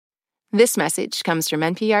This message comes from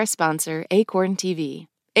NPR sponsor Acorn TV.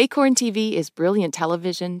 Acorn TV is brilliant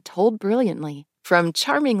television told brilliantly, from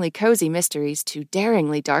charmingly cozy mysteries to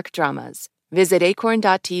daringly dark dramas. Visit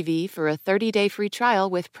acorn.tv for a 30-day free trial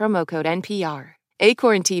with promo code NPR.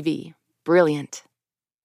 Acorn TV. Brilliant.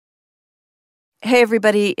 Hey,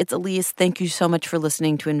 everybody, it's Elise. Thank you so much for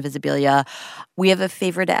listening to Invisibilia. We have a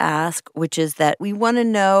favor to ask, which is that we want to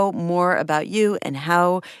know more about you and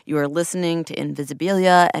how you are listening to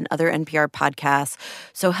Invisibilia and other NPR podcasts.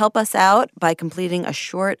 So help us out by completing a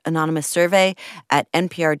short anonymous survey at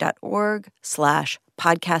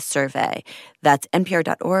npr.org/podcast survey. That's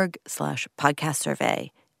npr.org/podcast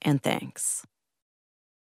survey. And thanks.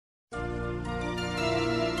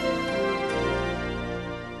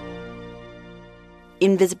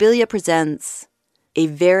 Invisibilia presents A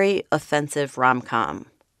Very Offensive Rom-Com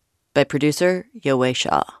by producer Yowei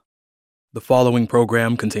Shaw. The following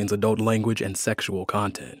program contains adult language and sexual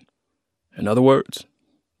content. In other words,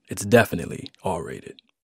 it's definitely R-rated.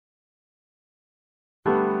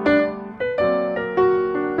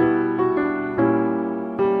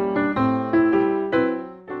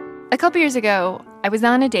 A couple years ago, I was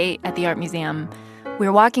on a date at the art museum. We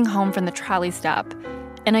were walking home from the trolley stop,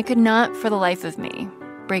 and I could not, for the life of me,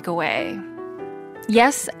 break away.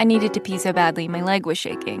 Yes, I needed to pee so badly my leg was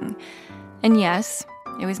shaking. And yes,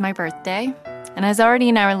 it was my birthday, and I was already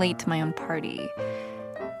an hour late to my own party.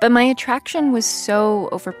 But my attraction was so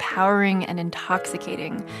overpowering and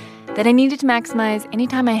intoxicating that I needed to maximize any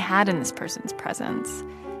time I had in this person's presence,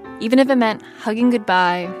 even if it meant hugging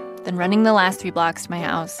goodbye, then running the last 3 blocks to my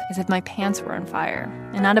house as if my pants were on fire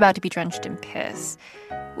and not about to be drenched in piss,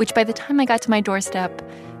 which by the time I got to my doorstep,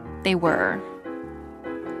 they were.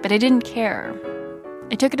 But I didn't care.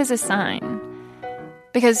 I took it as a sign.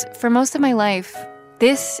 Because for most of my life,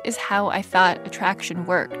 this is how I thought attraction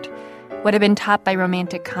worked, what I'd been taught by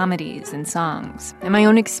romantic comedies and songs, and my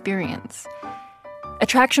own experience.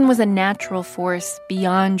 Attraction was a natural force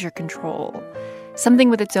beyond your control, something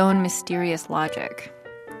with its own mysterious logic.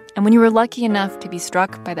 And when you were lucky enough to be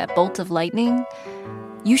struck by that bolt of lightning,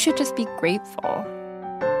 you should just be grateful.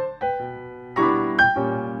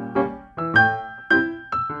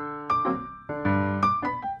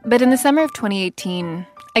 But in the summer of 2018,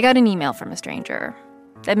 I got an email from a stranger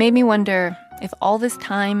that made me wonder if all this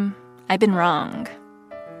time I'd been wrong.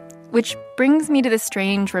 Which brings me to the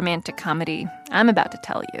strange romantic comedy I'm about to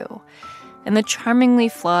tell you, and the charmingly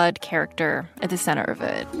flawed character at the center of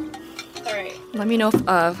it. All right, let me know if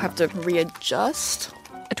I have to readjust.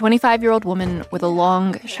 A 25-year-old woman with a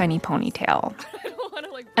long, shiny ponytail.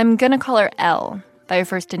 I'm gonna call her Elle by her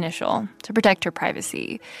first initial to protect her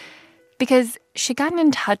privacy, because she'd gotten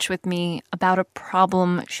in touch with me about a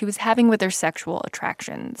problem she was having with her sexual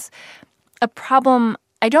attractions. A problem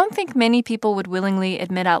I don't think many people would willingly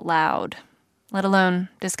admit out loud, let alone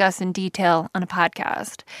discuss in detail on a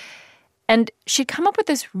podcast. And she'd come up with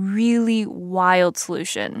this really wild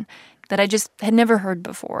solution that I just had never heard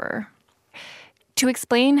before. To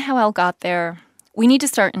explain how Elle got there, we need to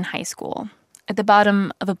start in high school, at the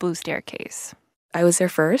bottom of a blue staircase. I was there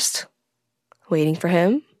first, waiting for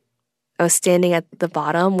him. I was standing at the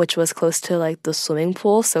bottom, which was close to like the swimming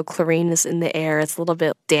pool, so chlorine is in the air. It's a little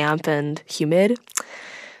bit damp and humid.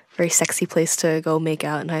 Very sexy place to go make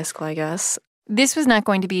out in high school, I guess. This was not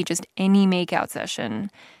going to be just any makeout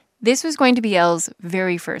session. This was going to be Elle's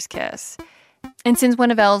very first kiss. And since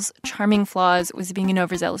one of Elle's charming flaws was being an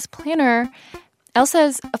overzealous planner, Elle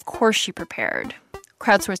says, of course she prepared.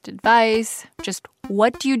 Crowdsourced advice, just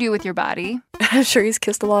what do you do with your body? I'm sure he's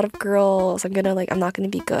kissed a lot of girls. I'm not gonna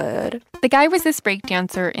be good. The guy was this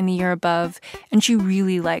breakdancer in the year above, and she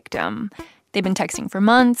really liked him. They'd been texting for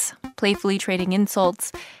months, playfully trading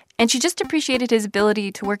insults, and she just appreciated his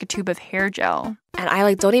ability to work a tube of hair gel. And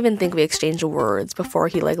I don't even think we exchanged words before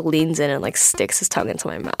he leans in and sticks his tongue into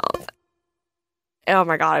my mouth. Oh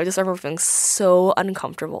my God, I just remember feeling so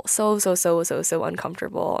uncomfortable. So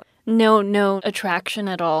uncomfortable. No attraction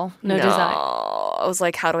at all. No desire. I was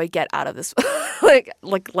like, how do I get out of this?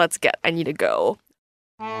 Let's get, I need to go.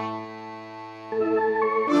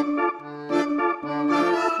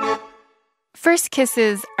 First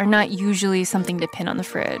kisses are not usually something to pin on the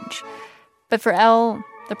fridge. But for Elle,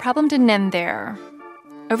 the problem didn't end there.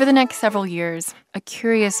 Over the next several years, a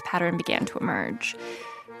curious pattern began to emerge.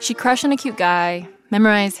 She'd crush on a cute guy,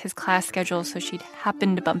 memorize his class schedule so she'd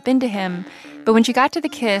happen to bump into him, but when she got to the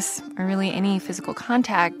kiss, or really any physical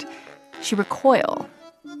contact, she'd recoil.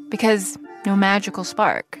 Because no magical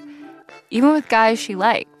spark. Even with guys she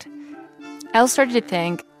liked. Elle started to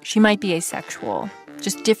think she might be asexual,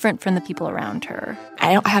 just different from the people around her.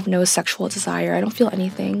 I don't have no sexual desire. I don't feel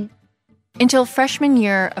anything. Until freshman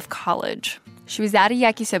year of college, she was at a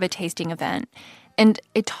yakisoba tasting event, and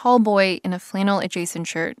a tall boy in a flannel-adjacent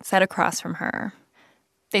shirt sat across from her.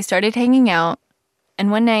 They started hanging out,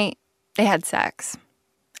 and one night, they had sex.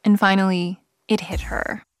 And finally, it hit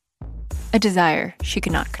her. A desire she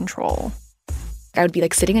could not control. I would be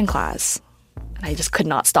like sitting in class, and I just could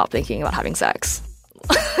not stop thinking about having sex.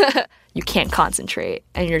 You can't concentrate,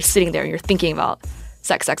 and you're sitting there and you're thinking about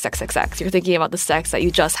sex. You're thinking about the sex that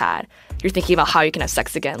you just had. You're thinking about how you can have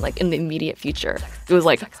sex again, like in the immediate future. It was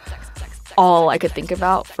like all I could think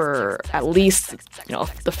about for at least,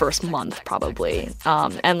 the first month probably.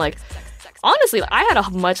 And like, honestly, I had a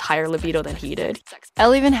much higher libido than he did.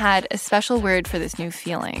 Elle even had a special word for this new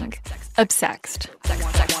feeling, obsexed.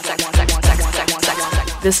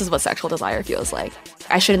 This is what sexual desire feels like.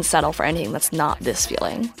 I shouldn't settle for anything that's not this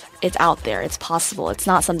feeling. It's out there. It's possible. It's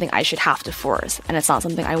not something I should have to force, and it's not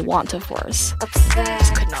something I want to force. I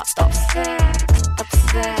just could not stop. I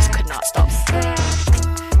just could not stop.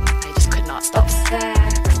 I just could not stop.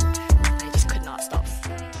 I just could not stop.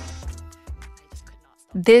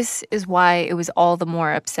 This is why it was all the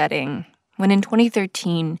more upsetting when in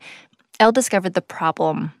 2013, Elle discovered the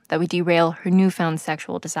problem that would derail her newfound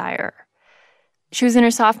sexual desire. She was in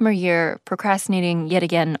her sophomore year, procrastinating yet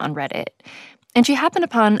again on Reddit, and she happened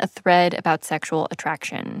upon a thread about sexual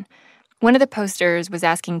attraction. One of the posters was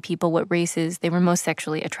asking people what races they were most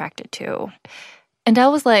sexually attracted to. And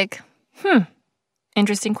Elle was like,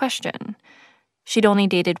 interesting question. She'd only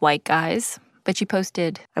dated white guys, but she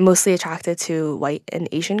posted, I'm mostly attracted to white and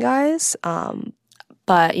Asian guys,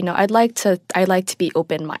 but I'd like to be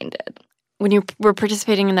open-minded. When you were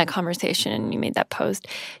participating in that conversation and you made that post,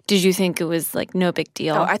 did you think it was, like, no big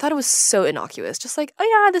deal? Oh, I thought it was so innocuous. Just like, oh,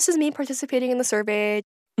 yeah, this is me participating in the survey.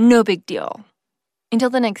 No big deal. Until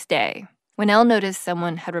the next day, when Elle noticed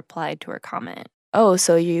someone had replied to her comment. Oh,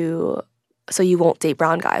 so you won't date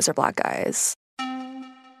brown guys or black guys.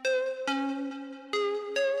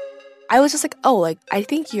 I was just like, oh, like, I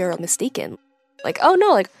think you're mistaken. Like, oh,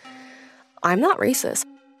 no, like, I'm not racist.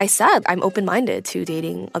 I said I'm open-minded to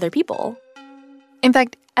dating other people. In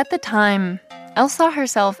fact, at the time, Elle saw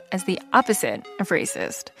herself as the opposite of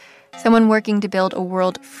racist, someone working to build a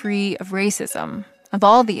world free of racism, of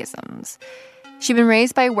all the isms. She'd been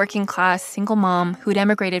raised by a working-class single mom who'd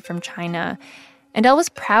emigrated from China, and Elle was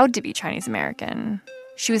proud to be Chinese-American.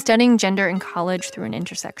 She was studying gender in college through an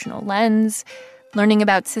intersectional lens, learning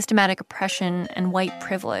about systematic oppression and white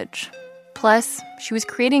privilege. Plus, she was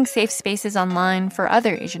creating safe spaces online for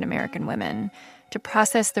other Asian American women to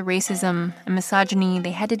process the racism and misogyny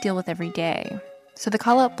they had to deal with every day. So the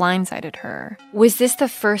call-out blindsided her. Was this the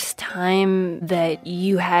first time that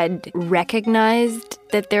you had recognized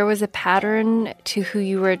that there was a pattern to who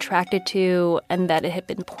you were attracted to and that it had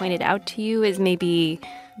been pointed out to you as maybe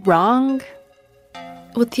wrong?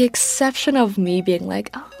 With the exception of me being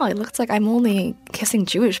like, oh, it looks like I'm only kissing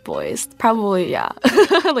Jewish boys. Probably, yeah.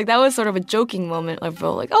 Like, that was sort of a joking moment of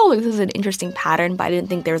like, oh, like, this is an interesting pattern, but I didn't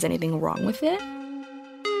think there was anything wrong with it.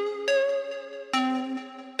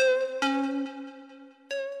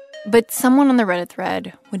 But someone on the Reddit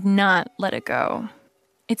thread would not let it go.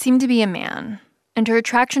 It seemed to be a man, and her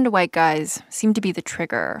attraction to white guys seemed to be the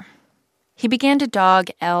trigger. He began to dog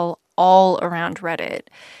Elle all around Reddit.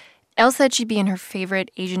 Elle said she'd be in her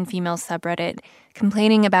favorite Asian female subreddit,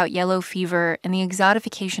 complaining about yellow fever and the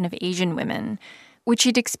exotification of Asian women, which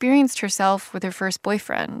she'd experienced herself with her first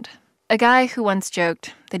boyfriend, a guy who once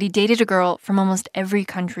joked that he dated a girl from almost every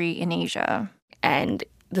country in Asia. And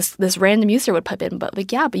this random user would pop in, but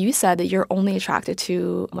like, yeah, but you said that you're only attracted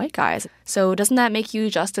to white guys. So doesn't that make you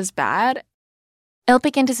just as bad? Elle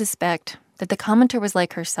began to suspect that the commenter was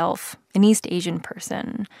like herself, an East Asian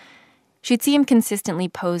person. She'd see him consistently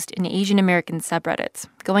post in Asian American subreddits,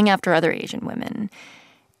 going after other Asian women.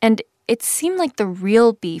 And it seemed like the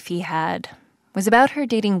real beef he had was about her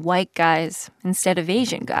dating white guys instead of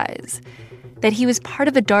Asian guys. That he was part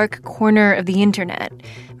of a dark corner of the internet,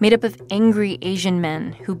 made up of angry Asian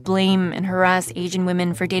men who blame and harass Asian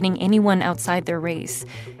women for dating anyone outside their race,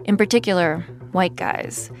 in particular, white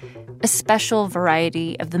guys. A special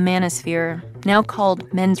variety of the manosphere, now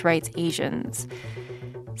called men's rights Asians.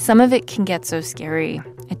 Some of it can get so scary,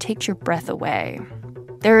 it takes your breath away.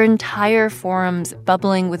 There are entire forums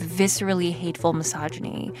bubbling with viscerally hateful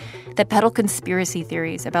misogyny that peddle conspiracy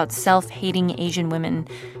theories about self-hating Asian women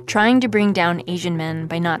trying to bring down Asian men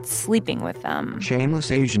by not sleeping with them.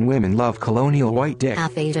 Shameless Asian women love colonial white dick.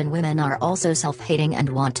 Half Asian women are also self-hating and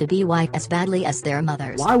want to be white as badly as their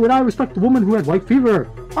mothers. Why would I respect a woman who had white fever?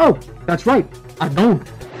 Oh, that's right, I don't.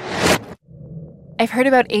 I've heard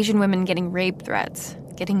about Asian women getting rape threats,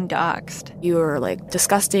 getting doxxed. You're like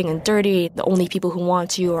disgusting and dirty. The only people who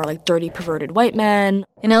want you are like dirty, perverted white men.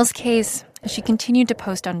 In Elle's case, as she continued to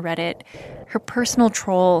post on Reddit, her personal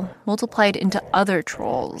troll multiplied into other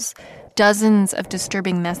trolls. Dozens of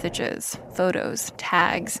disturbing messages, photos,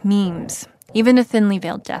 tags, memes, even a thinly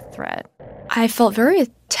veiled death threat. I felt very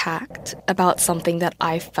attacked about something that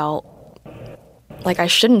I felt like I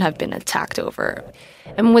shouldn't have been attacked over.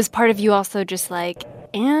 And was part of you also just like,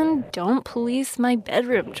 and don't police my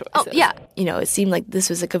bedroom choices? Oh, yeah. You know, it seemed like this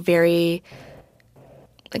was like a very,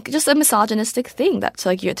 like just a misogynistic thing that's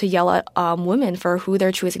like to yell at women for who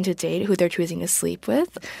they're choosing to date, who they're choosing to sleep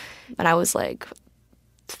with. And I was like,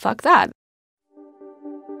 fuck that.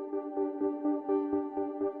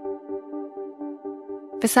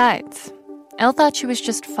 Besides, Elle thought she was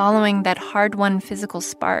just following that hard-won physical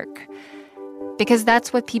spark. Because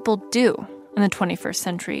that's what people do in the 21st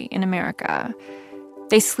century in America.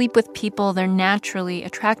 They sleep with people they're naturally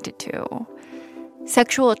attracted to.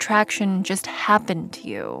 Sexual attraction just happened to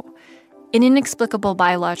you. An inexplicable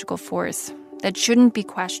biological force that shouldn't be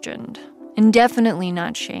questioned and definitely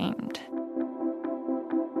not shamed.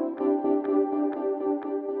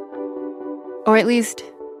 Or at least,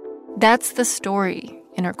 that's the story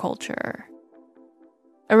in our culture.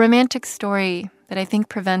 A romantic story that I think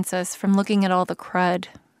prevents us from looking at all the crud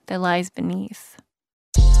that lies beneath.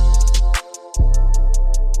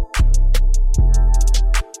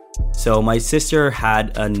 So my sister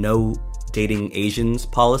had a no dating Asians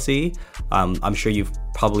policy. I'm sure you've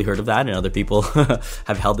probably heard of that, and other people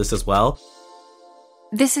have held this as well.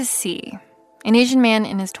 This is C, an Asian man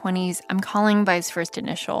in his 20s I'm calling by his first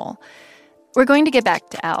initial. We're going to get back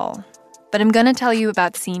to L, but I'm going to tell you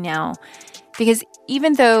about C now, because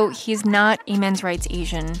even though he's not a men's rights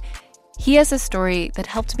Asian, he has a story that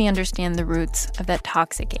helped me understand the roots of that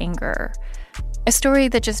toxic anger. A story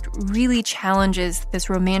that just really challenges this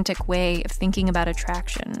romantic way of thinking about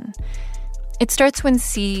attraction. It starts when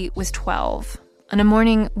C was 12, on a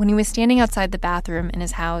morning when he was standing outside the bathroom in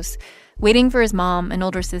his house, waiting for his mom and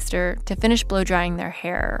older sister to finish blow-drying their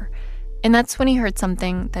hair. And that's when he heard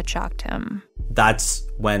something that shocked him. That's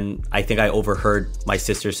when I think I overheard my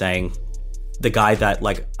sister saying, the guy that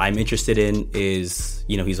like I'm interested in is,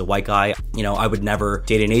 he's a white guy. I would never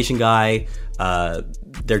date an Asian guy.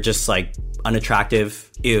 They're just like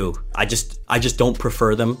unattractive. Ew. I just don't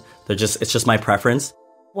prefer them. It's just my preference.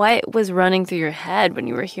 What was running through your head when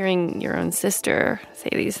you were hearing your own sister say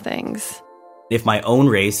these things? If my own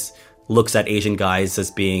race looks at Asian guys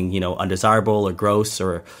as being, undesirable or gross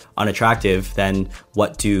or unattractive, then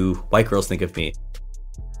what do white girls think of me?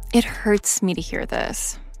 It hurts me to hear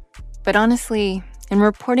this. But honestly, in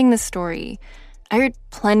reporting this story, I heard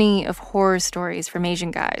plenty of horror stories from Asian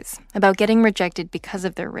guys about getting rejected because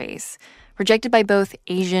of their race, rejected by both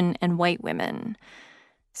Asian and white women.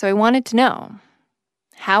 So I wanted to know,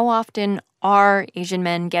 how often are Asian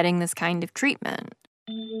men getting this kind of treatment?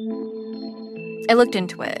 I looked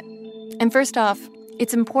into it. And first off,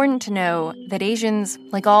 it's important to know that Asians,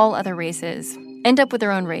 like all other races, end up with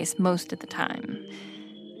their own race most of the time.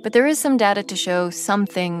 But there is some data to show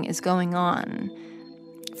something is going on.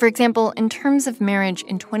 For example, in terms of marriage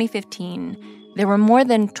in 2015, there were more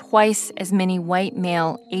than twice as many white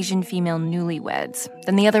male Asian female newlyweds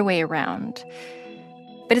than the other way around.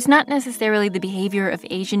 But it's not necessarily the behavior of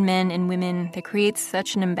Asian men and women that creates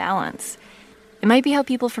such an imbalance. It might be how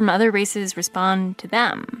people from other races respond to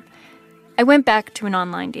them. I went back to an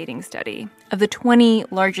online dating study of the 20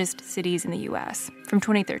 largest cities in the U.S. from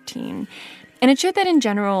 2013, and it showed that in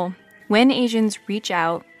general, when Asians reach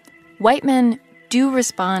out, white men do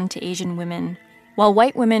respond to Asian women, while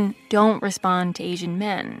white women don't respond to Asian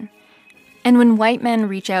men. And when white men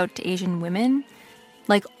reach out to Asian women,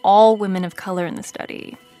 like all women of color in the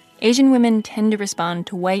study, Asian women tend to respond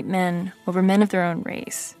to white men over men of their own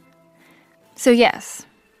race. So yes,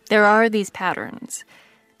 there are these patterns.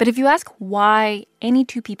 But if you ask why any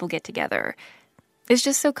two people get together, it's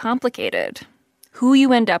just so complicated. Who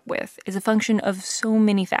you end up with is a function of so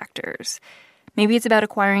many factors. Maybe it's about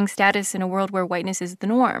acquiring status in a world where whiteness is the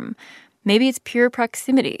norm. Maybe it's pure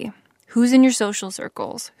proximity. Who's in your social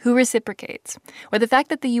circles? Who reciprocates? Or the fact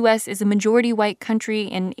that the U.S. is a majority white country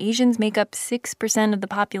and Asians make up 6% of the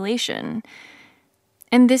population.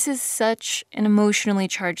 And this is such an emotionally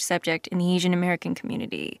charged subject in the Asian American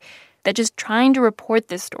community that just trying to report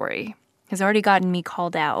this story has already gotten me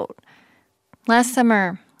called out. Last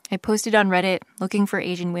summer, I posted on Reddit looking for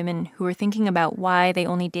Asian women who were thinking about why they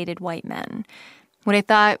only dated white men, what I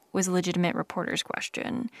thought was a legitimate reporter's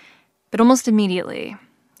question. But almost immediately,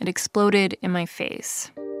 it exploded in my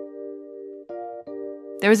face.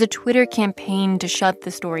 There was a Twitter campaign to shut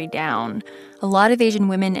the story down. A lot of Asian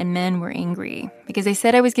women and men were angry because they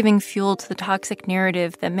said I was giving fuel to the toxic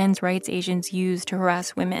narrative that men's rights agents use to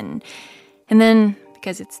harass women. And then,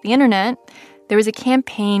 because it's the internet, there was a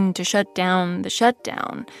campaign to shut down the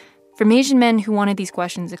shutdown from Asian men who wanted these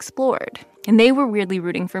questions explored. And they were weirdly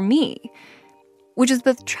rooting for me, which is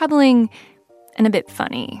both troubling and a bit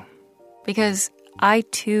funny because I,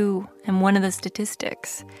 too, am one of the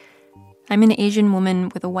statistics. I'm an Asian woman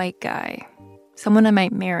with a white guy, someone I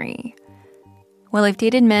might marry. While I've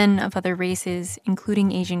dated men of other races,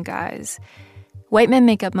 including Asian guys, white men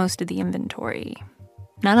make up most of the inventory,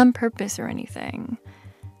 not on purpose or anything.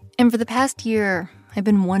 And for the past year, I've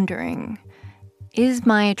been wondering, is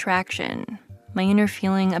my attraction, my inner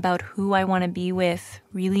feeling about who I want to be with,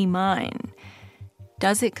 really mine?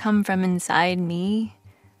 Does it come from inside me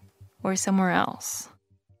or somewhere else?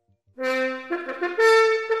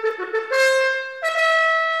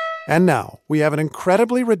 And now, we have an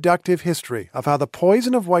incredibly reductive history of how the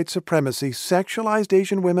poison of white supremacy sexualized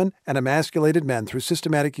Asian women and emasculated men through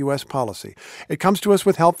systematic U.S. policy. It comes to us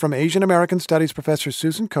with help from Asian American Studies professor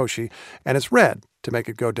Susan Koshy, and it's read, to make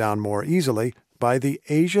it go down more easily, by the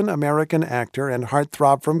Asian American actor and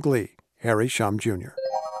heartthrob from Glee, Harry Shum Jr.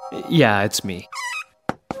 Yeah, it's me.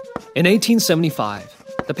 In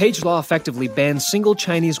 1875, the Page Law effectively banned single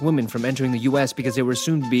Chinese women from entering the U.S. because they were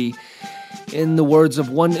assumed to be, in the words of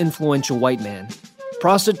one influential white man,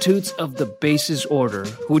 prostitutes of the basest order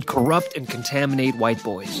who would corrupt and contaminate white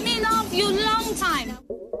boys. Been off you long time.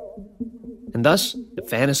 And thus, the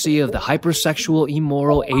fantasy of the hypersexual,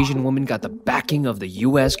 immoral Asian woman got the backing of the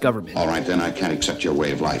U.S. government. All right, then I can't accept your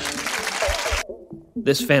way of life.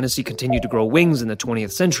 This fantasy continued to grow wings in the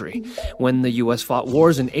 20th century, when the U.S. fought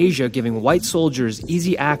wars in Asia, giving white soldiers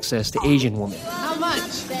easy access to Asian women. How much?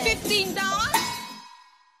 $15?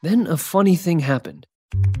 Then a funny thing happened.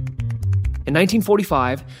 In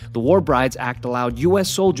 1945, the War Brides Act allowed U.S.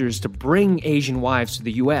 soldiers to bring Asian wives to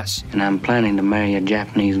the U.S. And I'm planning to marry a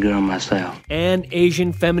Japanese girl myself. And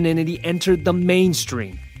Asian femininity entered the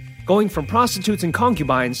mainstream, going from prostitutes and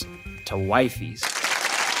concubines to wifeys.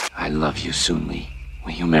 I love you, Soon-Lee.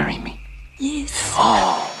 Will you marry me? Yes.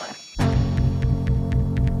 Oh.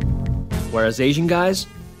 Whereas Asian guys,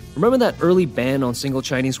 remember that early ban on single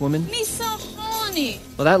Chinese women? Me so horny.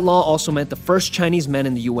 Well, that law also meant the first Chinese men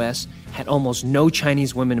in the U.S. had almost no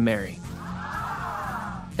Chinese women to marry.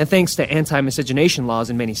 And thanks to anti-miscegenation laws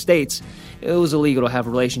in many states, it was illegal to have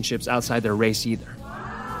relationships outside their race either.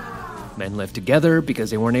 Men lived together because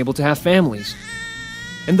they weren't able to have families.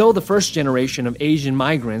 And though the first generation of Asian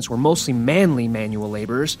migrants were mostly manly manual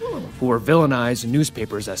laborers who were villainized in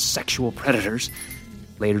newspapers as sexual predators,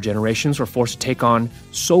 later generations were forced to take on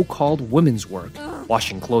so-called women's work,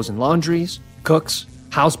 washing clothes in laundries, cooks,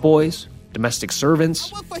 houseboys, domestic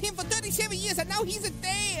servants. I worked for him for 37 years and now he's a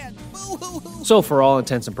dad. So for all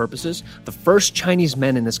intents and purposes, the first Chinese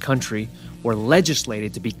men in this country were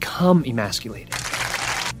legislated to become emasculated.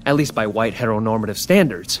 At least by white heteronormative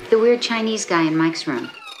standards. The weird Chinese guy in Mike's room.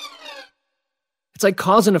 It's like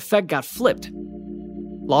cause and effect got flipped.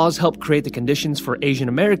 Laws helped create the conditions for Asian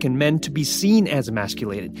American men to be seen as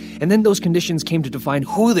emasculated. And then those conditions came to define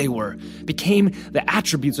who they were, became the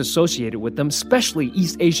attributes associated with them, especially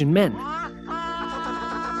East Asian men.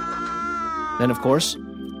 Then, of course,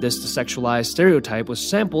 this desexualized stereotype was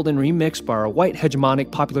sampled and remixed by our white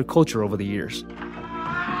hegemonic popular culture over the years.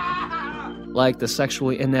 Like the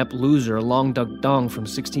sexually inept loser Long Duck Dong from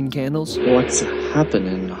 16 Candles. What's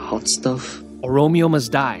happening, hot stuff? Or Romeo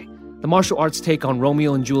Must Die, the martial arts take on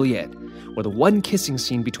Romeo and Juliet, where the one kissing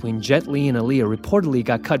scene between Jet Li and Aaliyah reportedly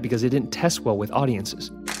got cut because it didn't test well with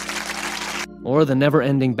audiences. Or the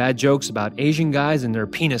never-ending bad jokes about Asian guys and their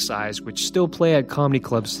penis size, which still play at comedy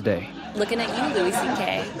clubs today. Looking at you, Louis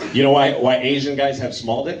C.K. You know why Asian guys have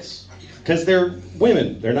small dicks? Because they're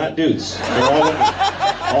women. They're not dudes. They're all women.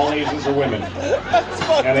 All Asians are women.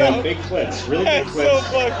 And they have big clits, really big clits. So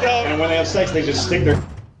fucked up. And when they have sex, they just stick their...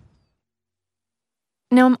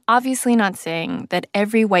 Now, I'm obviously not saying that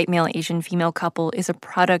every white male Asian female couple is a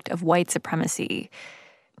product of white supremacy.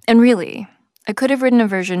 And really, I could have written a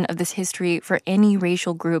version of this history for any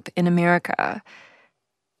racial group in America.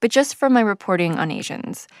 But just from my reporting on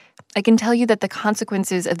Asians, I can tell you that the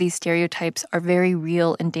consequences of these stereotypes are very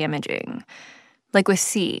real and damaging. Like with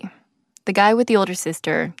C, the guy with the older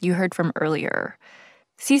sister you heard from earlier.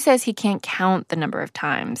 C says he can't count the number of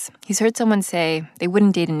times he's heard someone say they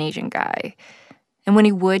wouldn't date an Asian guy. And when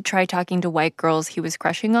he would try talking to white girls he was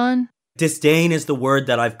crushing on... Disdain is the word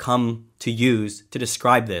that I've come to use to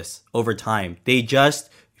describe this over time. They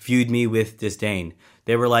just viewed me with disdain.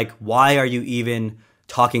 They were like, why are you even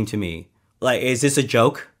talking to me? Like, is this a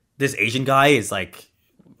joke? This Asian guy is like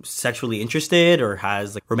sexually interested or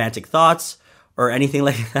has like romantic thoughts or anything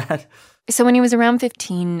like that? So when he was around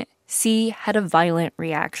 15, C had a violent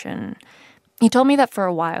reaction. He told me that for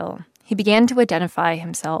a while, he began to identify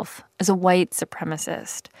himself as a white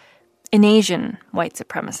supremacist, an Asian white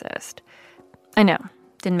supremacist. I know,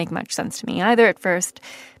 didn't make much sense to me either at first.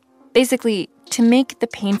 Basically, to make the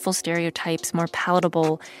painful stereotypes more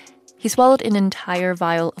palatable, he swallowed an entire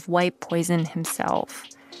vial of white poison himself.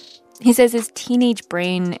 He says his teenage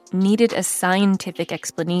brain needed a scientific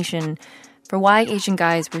explanation for why Asian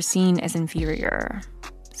guys were seen as inferior.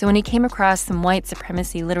 So when he came across some white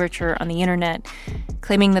supremacy literature on the internet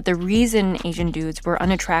claiming that the reason Asian dudes were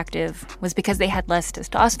unattractive was because they had less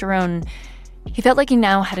testosterone, he felt like he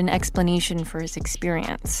now had an explanation for his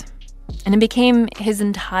experience. And it became his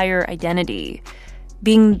entire identity,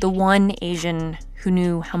 being the one Asian who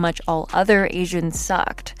knew how much all other Asians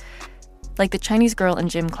sucked. Like the Chinese girl in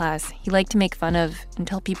gym class, he liked to make fun of and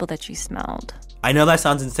tell people that she smelled. I know that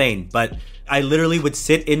sounds insane, but I literally would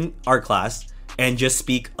sit in art class and just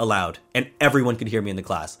speak aloud, and everyone could hear me in the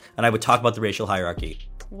class. And I would talk about the racial hierarchy.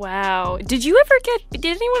 Wow. Did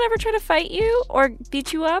anyone ever try to fight you or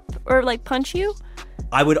beat you up or like punch you?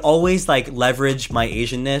 I would always like leverage my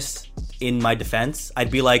Asianness in my defense. I'd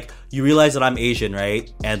be like, you realize that I'm Asian,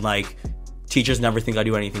 right? And like, teachers never think I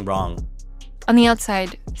do anything wrong. On the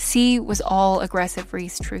outside, C was all aggressive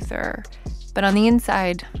race truther. But on the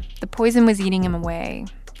inside, the poison was eating him away,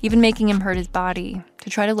 even making him hurt his body to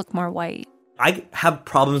try to look more white. I have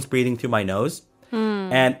problems breathing through my nose.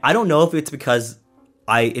 And I don't know if it's because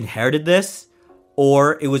I inherited this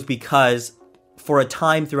or it was because for a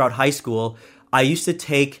time throughout high school, I used to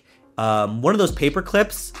take one of those paper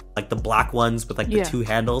clips, like the black ones with like the two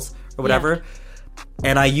handles or whatever.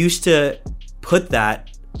 And I used to put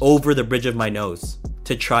that over the bridge of my nose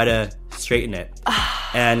to try to straighten it.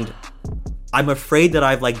 And I'm afraid that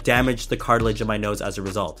I've like damaged the cartilage of my nose as a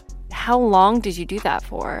result. How long did you do that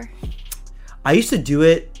for? I used to do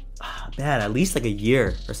it, at least like a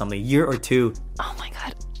year or something, a year or two. Oh my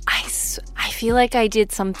God. I feel like I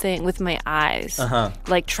did something with my eyes.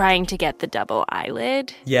 Like trying to get the double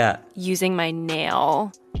eyelid. Yeah. Using my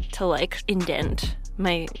nail to like indent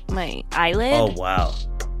my eyelid. Oh, wow.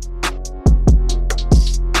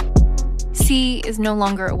 C is no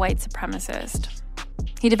longer a white supremacist.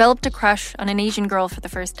 He developed a crush on an Asian girl for the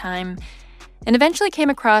first time and eventually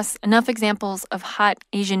came across enough examples of hot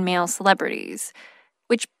Asian male celebrities,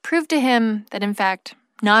 which proved to him that, in fact,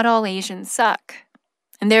 not all Asians suck.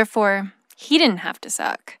 And therefore, he didn't have to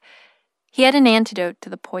suck. He had an antidote to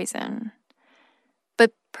the poison.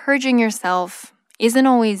 But purging yourself isn't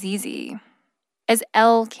always easy. As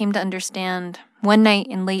Elle came to understand one night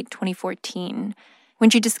in late 2014, when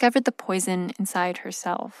she discovered the poison inside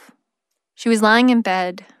herself. She was lying in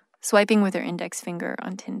bed, swiping with her index finger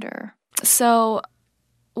on Tinder. So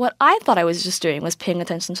what I thought I was just doing was paying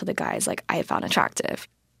attention to the guys like I found attractive.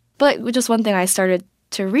 But just one thing I started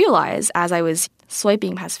to realize as I was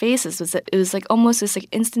swiping past faces was that it was like almost this like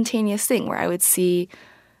instantaneous thing where I would see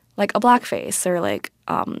like a black face or like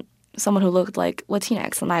someone who looked like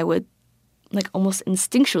Latinx, and I would like almost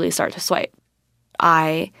instinctually start to swipe.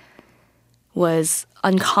 I was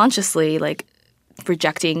unconsciously like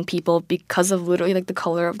rejecting people because of literally like the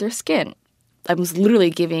color of their skin. I was literally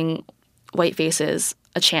giving white faces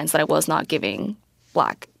a chance that I was not giving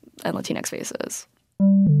black and Latinx faces.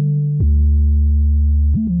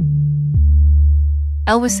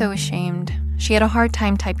 Elle was so ashamed. She had a hard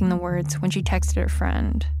time typing the words when she texted her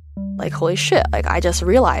friend. Like, holy shit, like I just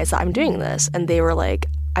realized that I'm doing this. And they were like,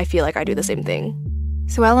 I feel like I do the same thing.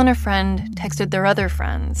 So Elle and her friend texted their other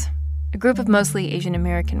friends, a group of mostly Asian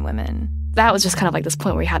American women. That was just kind of like this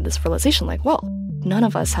point where we had this realization, like, whoa, none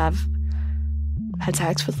of us have had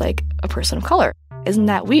sex with like a person of color. Isn't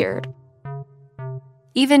that weird?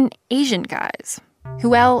 Even Asian guys,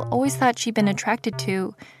 who Elle always thought she'd been attracted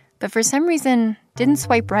to, but for some reason didn't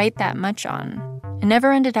swipe right that much on, and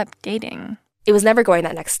never ended up dating. It was never going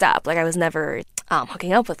that next step. Like, I was never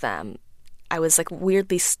hooking up with them. I was like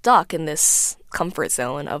weirdly stuck in this comfort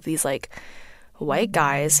zone of these like white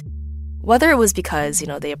guys. Whether it was because, you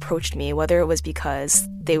know, they approached me, whether it was because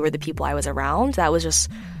they were the people I was around, that was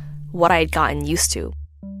just what I had gotten used to.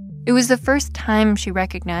 It was the first time she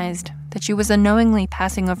recognized that she was unknowingly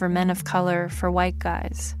passing over men of color for white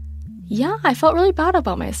guys. Yeah, I felt really bad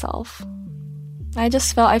about myself. I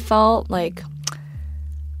felt like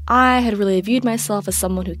I had really viewed myself as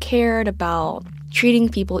someone who cared about treating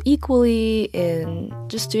people equally and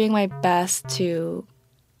just doing my best to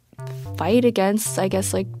fight against, I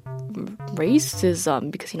guess, like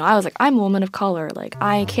racism because, I was like, I'm a woman of color. Like,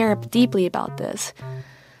 I care deeply about this.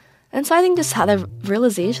 And so I think just had a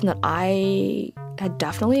realization that I had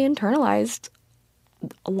definitely internalized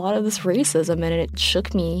a lot of this racism, and it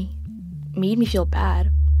shook me, made me feel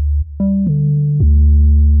bad.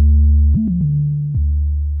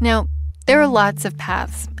 Now, there are lots of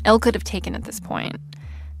paths Elle could have taken at this point.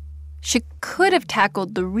 She could have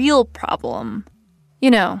tackled the real problem,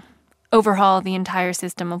 overhaul the entire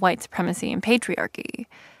system of white supremacy and patriarchy.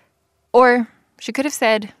 Or she could have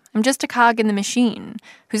said, I'm just a cog in the machine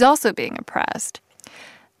who's also being oppressed.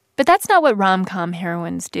 But that's not what rom-com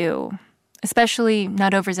heroines do, especially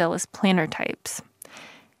not overzealous planner types.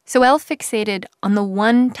 So Elle fixated on the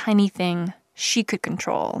one tiny thing she could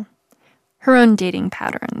control, her own dating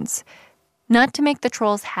patterns, not to make the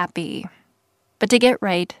trolls happy, but to get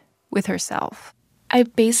right with herself. I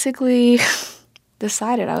basically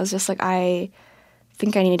decided, I was just like, I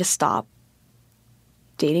think I need to stop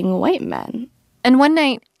dating white men. And one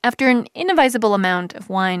night, after an inadvisable amount of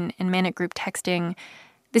wine and manic group texting,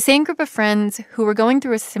 the same group of friends who were going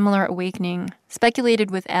through a similar awakening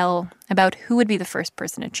speculated with Elle about who would be the first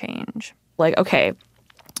person to change. Like, okay,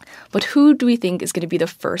 but who do we think is going to be the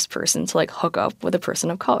first person to, hook up with a person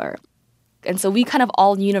of color? And so we kind of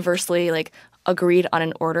all universally, agreed on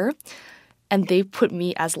an order, and they put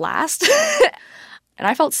me as last. And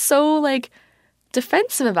I felt so,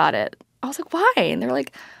 defensive about it. I was like, why? And they're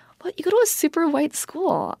like, well, you go to a super white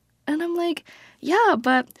school. And I'm like, yeah,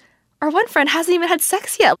 but our one friend hasn't even had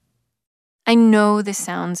sex yet. I know this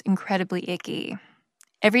sounds incredibly icky.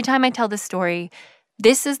 Every time I tell this story,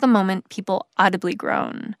 this is the moment people audibly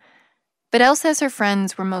groan. But Elle says her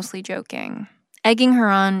friends were mostly joking, egging her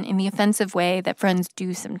on in the offensive way that friends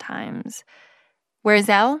do sometimes. Whereas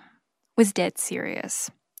Elle was dead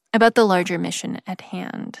serious about the larger mission at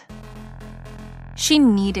hand. She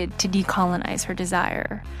needed to decolonize her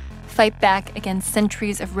desire, fight back against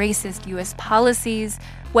centuries of racist U.S. policies,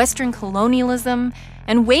 Western colonialism,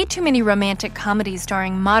 and way too many romantic comedies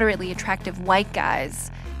starring moderately attractive white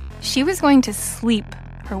guys. She was going to sleep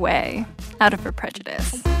her way out of her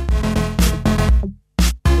prejudice.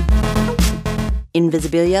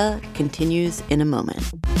 Invisibilia continues in a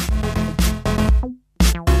moment.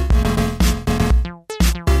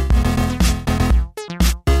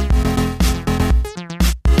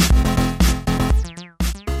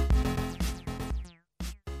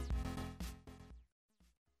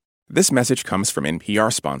 This message comes from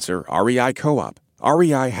NPR sponsor REI Co-op.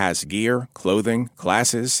 REI has gear, clothing,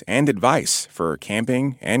 classes, and advice for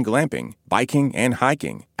camping and glamping, biking and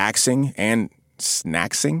hiking, axing and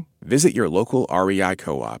snacksing. Visit your local REI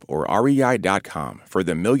Co-op or rei.com for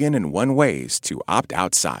the 1,000,001 ways to opt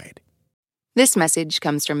outside. This message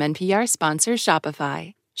comes from NPR sponsor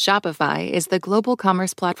Shopify. Shopify is the global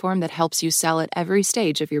commerce platform that helps you sell at every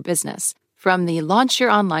stage of your business. From the launch your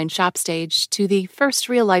online shop stage to the first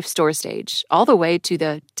real-life store stage, all the way to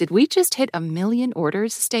the did we just hit 1 million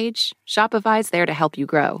orders stage, Shopify's there to help you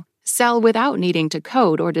grow. Sell without needing to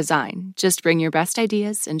code or design. Just bring your best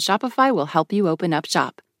ideas and Shopify will help you open up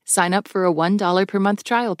shop. Sign up for a $1 per month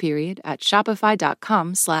trial period at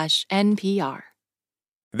shopify.com/NPR.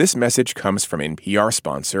 This message comes from NPR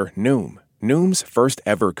sponsor Noom. Noom's first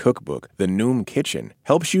ever cookbook, The Noom Kitchen,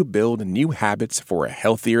 helps you build new habits for a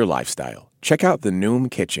healthier lifestyle. Check out The Noom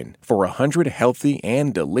Kitchen for 100 healthy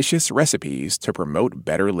and delicious recipes to promote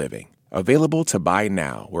better living. Available to buy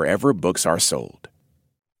now wherever books are sold.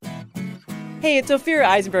 Hey, it's Ophira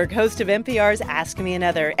Eisenberg, host of NPR's Ask Me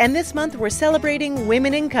Another. And this month, we're celebrating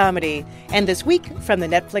women in comedy. And this week, from the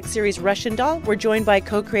Netflix series Russian Doll, we're joined by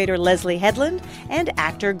co-creator Leslie Headland and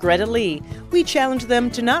actor Greta Lee. We challenge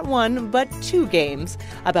them to not one, but 2 games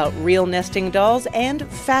about real nesting dolls and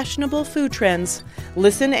fashionable food trends.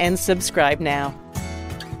 Listen and subscribe now.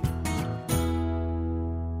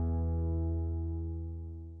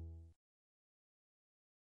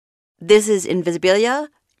 This is Invisibilia.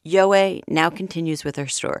 Yowei now continues with her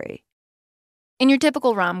story. In your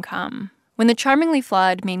typical rom-com, when the charmingly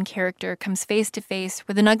flawed main character comes face to face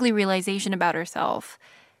with an ugly realization about herself,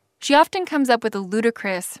 she often comes up with a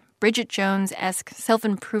ludicrous, Bridget Jones-esque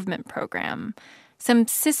self-improvement program, some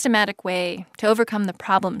systematic way to overcome the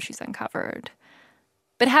problem she's uncovered.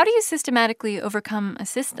 But how do you systematically overcome a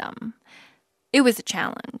system? It was a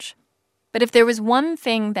challenge. But if there was one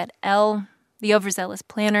thing that Elle, the overzealous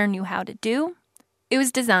planner, knew how to do, it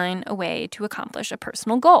was design a way to accomplish a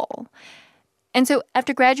personal goal. And so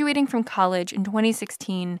after graduating from college in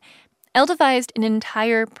 2016, Elle devised an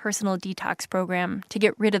entire personal detox program to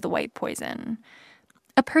get rid of the white poison.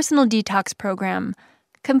 A personal detox program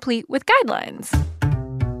complete with guidelines.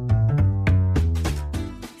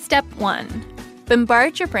 Step 1.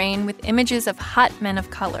 Bombard your brain with images of hot men of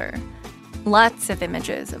color. Lots of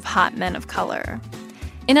images of hot men of color.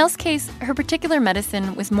 In Elle's case, her particular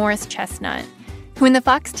medicine was Morris Chestnut, who in the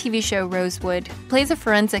Fox TV show Rosewood plays a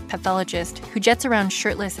forensic pathologist who jets around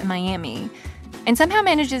shirtless in Miami and somehow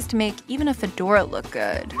manages to make even a fedora look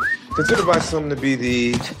good. Consider by some to be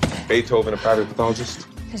the Beethoven of private pathologist.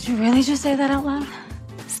 Did you really just say that out loud?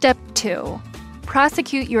 Step 2.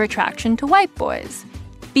 Prosecute your attraction to white boys.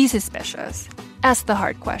 Be suspicious. Ask the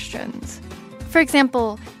hard questions. For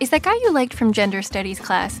example, is that guy you liked from gender studies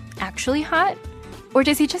class actually hot? Or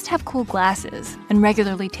does he just have cool glasses and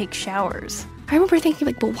regularly take showers? I remember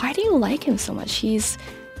thinking, but why do you like him so much? He's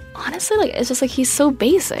honestly, it's just he's so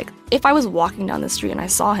basic. If I was walking down the street and I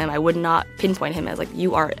saw him, I would not pinpoint him as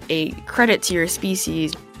you are a credit to your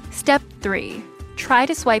species. Step 3. Try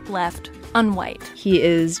to swipe left on white. He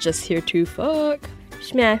is just here to fuck.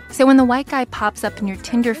 Shmeh. So when the white guy pops up in your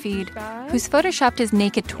Tinder feed, who's photoshopped his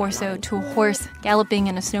naked torso to a horse galloping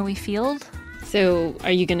in a snowy field? So are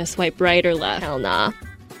you going to swipe right or left? Hell nah.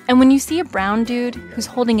 And when you see a brown dude who's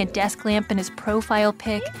holding a desk lamp in his profile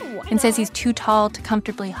pic and says he's too tall to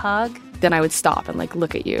comfortably hug, then I would stop and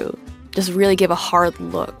look at you. Just really give a hard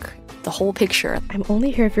look. The whole picture. I'm only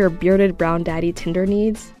here for your bearded brown daddy Tinder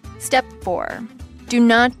needs. Step 4. Do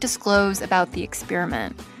not disclose about the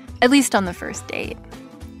experiment, at least on the first date.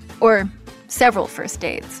 Or several first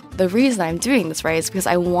dates. The reason I'm doing this, right, is because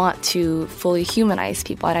I want to fully humanize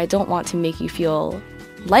people, and I don't want to make you feel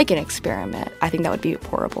like an experiment. I think that would be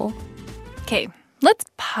horrible. Okay, let's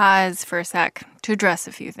pause for a sec to address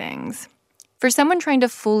a few things. For someone trying to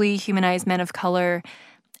fully humanize men of color,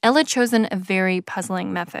 Elle had chosen a very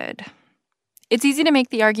puzzling method. It's easy to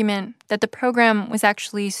make the argument that the program was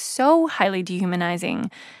actually so highly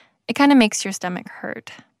dehumanizing, it kind of makes your stomach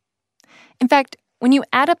hurt. In fact, when you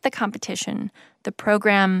add up the competition, the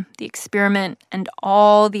program, the experiment, and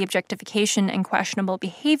all the objectification and questionable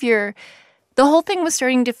behavior, the whole thing was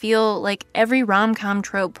starting to feel like every rom-com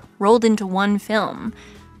trope rolled into one film,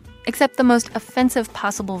 except the most offensive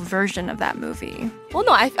possible version of that movie. Well,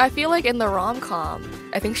 no, I feel like in the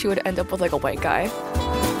rom-com, I think she would end up with a white guy.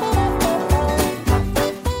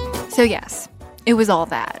 So yes, it was all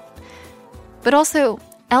that. But also,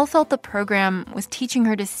 Elle felt the program was teaching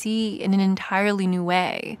her to see in an entirely new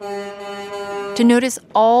way. To notice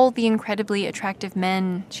all the incredibly attractive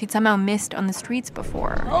men she'd somehow missed on the streets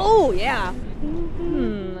before. Oh, yeah.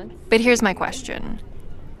 But here's my question.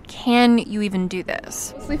 Can you even do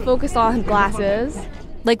this? We focus on glasses.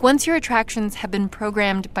 Once your attractions have been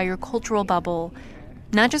programmed by your cultural bubble,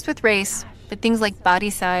 not just with race, but things like body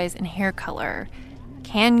size and hair color,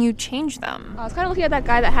 can you change them? I was kind of looking at that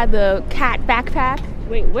guy that had the cat backpack.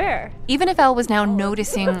 Wait, where? Even if Elle was now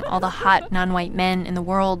noticing all the hot non-white men in the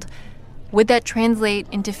world, would that translate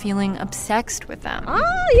into feeling obsessed with them?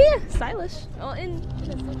 Oh, yeah, stylish.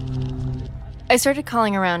 I started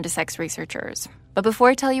calling around to sex researchers. But before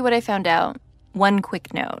I tell you what I found out, one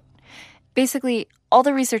quick note. Basically, all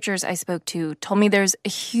the researchers I spoke to told me there's a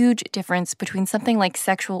huge difference between something like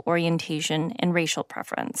sexual orientation and racial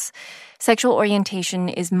preference. Sexual orientation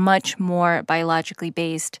is much more biologically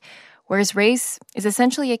based, whereas race is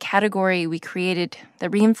essentially a category we created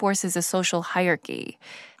that reinforces a social hierarchy.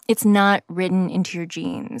 It's not written into your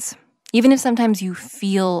genes, even if sometimes you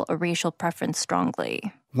feel a racial preference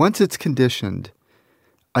strongly. Once it's conditioned,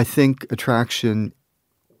 I think attraction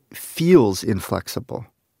feels inflexible.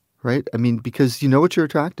 Right? I mean, because you know what you're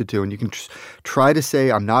attracted to, and you can try to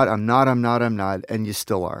say, I'm not, and you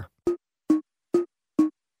still are.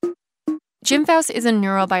 Jim Faust is a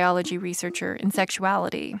neurobiology researcher in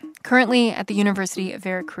sexuality, currently at the University of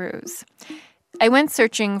Veracruz. I went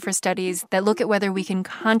searching for studies that look at whether we can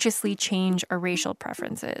consciously change our racial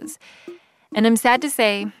preferences. And I'm sad to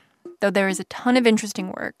say, though there is a ton of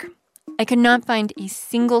interesting work, I could not find a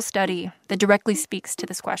single study that directly speaks to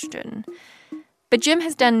this question. But Jim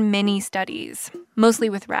has done many studies, mostly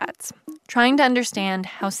with rats, trying to understand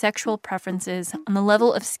how sexual preferences on the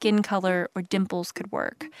level of skin color or dimples could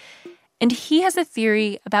work. And he has a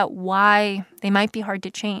theory about why they might be hard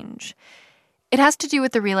to change. It has to do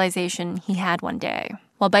with the realization he had one day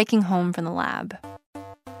while biking home from the lab.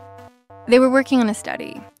 They were working on a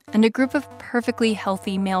study, and a group of perfectly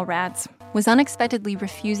healthy male rats was unexpectedly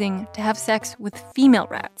refusing to have sex with female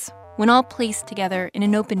rats when all placed together in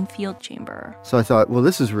an open field chamber. So I thought, well,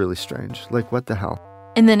 this is really strange. What the hell?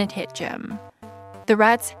 And then it hit Jim. The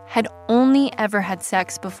rats had only ever had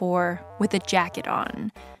sex before with a jacket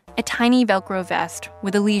on, a tiny Velcro vest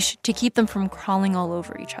with a leash to keep them from crawling all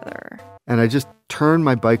over each other. And I just turned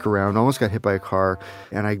my bike around, almost got hit by a car,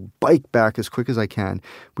 and I bike back as quick as I can.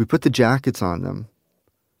 We put the jackets on them,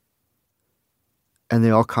 and they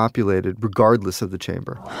all copulated regardless of the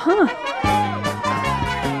chamber.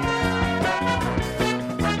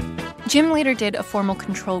 Jim later did a formal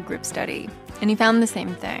control group study, and he found the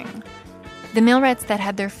same thing. The male rats that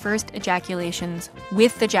had their first ejaculations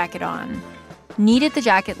with the jacket on needed the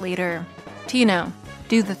jacket later to,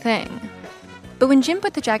 do the thing. But when Jim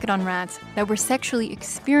put the jacket on rats that were sexually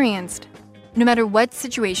experienced, no matter what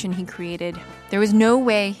situation he created, there was no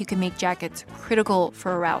way he could make jackets critical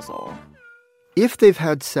for arousal. If they've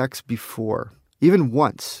had sex before, even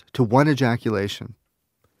once, to one ejaculation,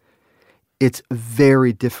 it's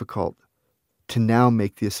very difficult to now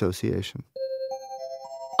make the association.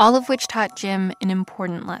 All of which taught Jim an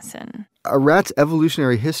important lesson. A rat's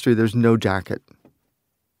evolutionary history, there's no jacket.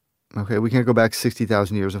 Okay, we can't go back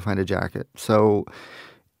 60,000 years and find a jacket. So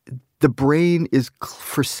the brain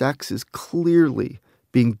for sex is clearly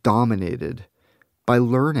being dominated by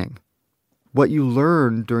learning. What you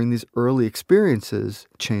learn during these early experiences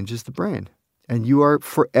changes the brain, and you are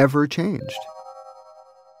forever changed.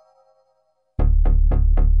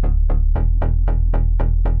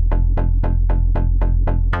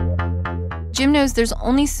 Jim knows there's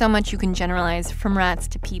only so much you can generalize from rats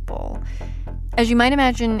to people. As you might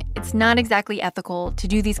imagine, it's not exactly ethical to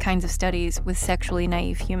do these kinds of studies with sexually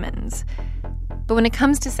naive humans. But when it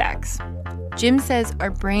comes to sex, Jim says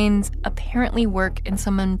our brains apparently work in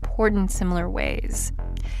some important similar ways.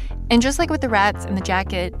 And just like with the rats and the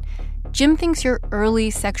jacket, Jim thinks your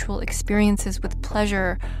early sexual experiences with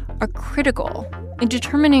pleasure are critical in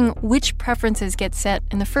determining which preferences get set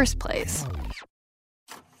in the first place.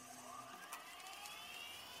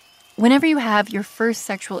 Whenever you have your first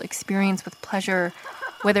sexual experience with pleasure,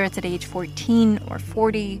 whether it's at age 14 or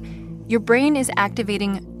 40, your brain is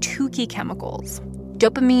activating two key chemicals,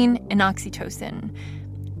 dopamine and oxytocin,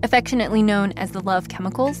 affectionately known as the love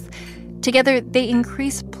chemicals. Together, they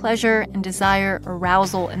increase pleasure and desire,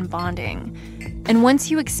 arousal, and bonding. And once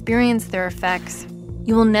you experience their effects,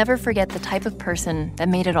 you will never forget the type of person that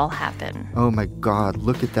made it all happen. Oh my God,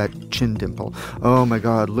 look at that chin dimple. Oh my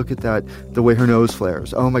God, look at that, the way her nose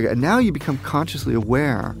flares. Oh my God. And now you become consciously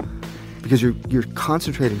aware because you're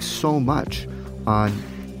concentrating so much on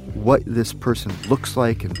what this person looks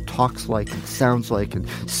like and talks like and sounds like and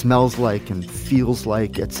smells like and feels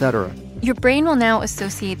like, etc. Your brain will now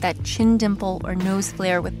associate that chin dimple or nose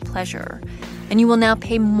flare with pleasure. And you will now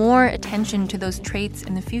pay more attention to those traits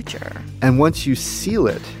in the future. And once you seal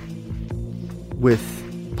it with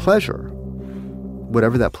pleasure,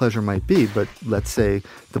 whatever that pleasure might be, but let's say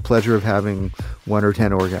the pleasure of having 1 or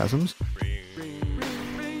 10 orgasms,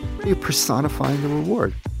 you're personifying the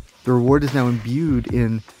reward. The reward is now imbued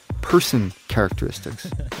in person characteristics.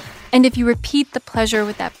 And if you repeat the pleasure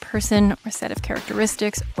with that person or set of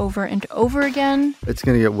characteristics over and over again, it's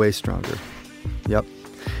going to get way stronger. Yep.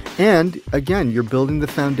 And again, you're building the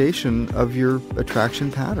foundation of your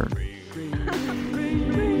attraction pattern.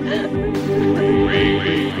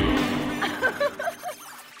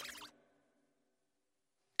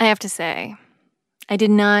 I have to say, I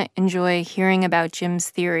did not enjoy hearing about Jim's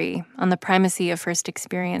theory on the primacy of first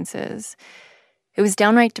experiences. It was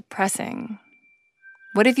downright depressing.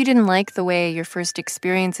 What if you didn't like the way your first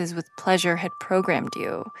experiences with pleasure had programmed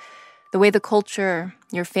you? The way the culture,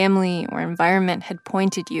 your family, or environment had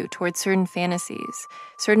pointed you towards certain fantasies,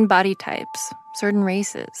 certain body types, certain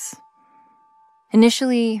races.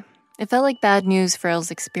 Initially, it felt like bad news for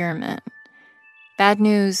Elle's experiment. Bad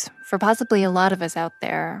news for possibly a lot of us out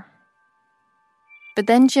there. But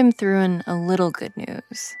then Jim threw in a little good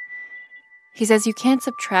news. He says you can't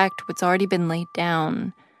subtract what's already been laid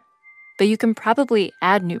down, but you can probably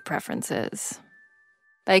add new preferences.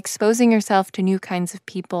 By exposing yourself to new kinds of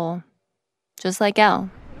people, just like Elle.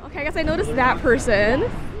 Okay, I guess I noticed that person.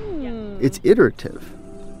 It's iterative.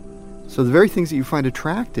 So the very things that you find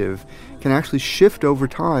attractive can actually shift over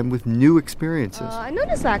time with new experiences. I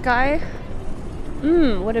noticed that guy.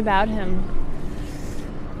 What about him?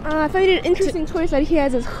 I find it an interesting choice that he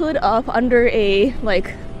has his hood up under a,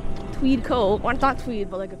 tweed coat. Well, not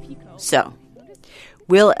tweed, but a peacoat. So,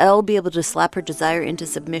 will Elle be able to slap her desire into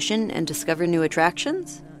submission and discover new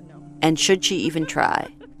attractions? And should she even try?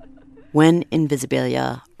 When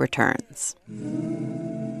Invisibilia returns.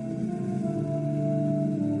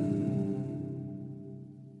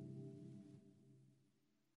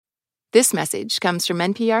 This message comes from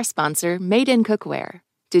NPR sponsor Made in Cookware.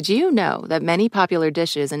 Did you know that many popular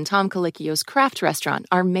dishes in Tom Colicchio's craft restaurant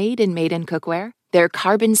are made in Cookware? Their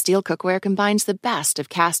carbon steel cookware combines the best of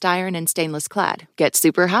cast iron and stainless clad, gets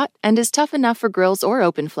super hot, and is tough enough for grills or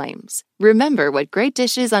open flames. Remember what great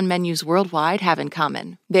dishes on menus worldwide have in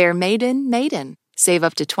common. They're made in. Save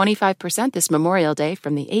up to 25% this Memorial Day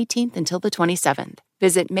from the 18th until the 27th.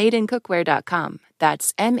 Visit madeincookware.com.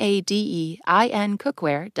 That's MADEIN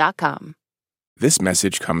cookware.com. This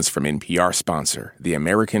message comes from NPR sponsor, the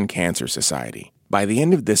American Cancer Society. By the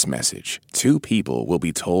end of this message, 2 people will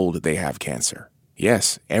be told they have cancer.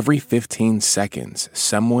 Yes, every 15 seconds,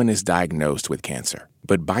 someone is diagnosed with cancer.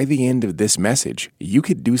 But by the end of this message, you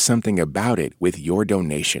could do something about it with your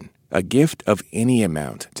donation. A gift of any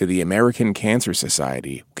amount to the American Cancer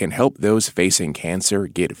Society can help those facing cancer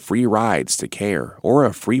get free rides to care or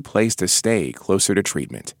a free place to stay closer to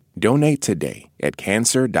treatment. Donate today at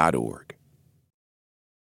cancer.org.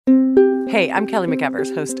 Hey, I'm Kelly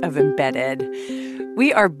McEvers, host of Embedded.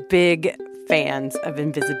 We are big fans of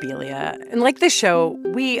Invisibilia. And like this show,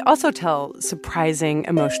 we also tell surprising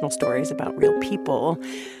emotional stories about real people,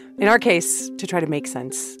 in our case, to try to make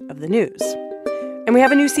sense of the news. And we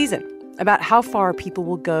have a new season about how far people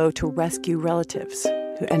will go to rescue relatives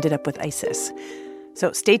who ended up with ISIS.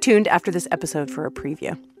 So stay tuned after this episode for a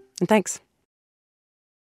preview. And thanks.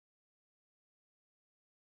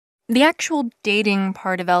 The actual dating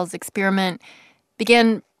part of Elle's experiment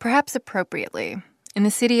began, perhaps appropriately, in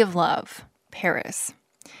the city of love, Paris.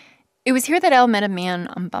 It was here that Elle met a man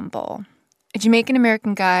on Bumble, a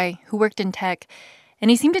Jamaican-American guy who worked in tech,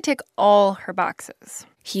 and he seemed to tick all her boxes.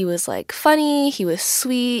 He was, funny, he was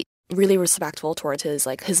sweet, really respectful towards his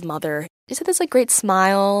mother. He had this, great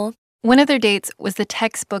smile. One of their dates was the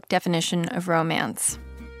textbook definition of romance.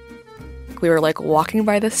 We were, walking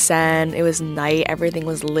by the Seine. It was night. Everything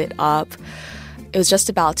was lit up. It was just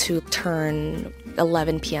about to turn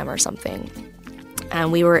 11 p.m. or something.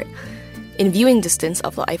 And we were in viewing distance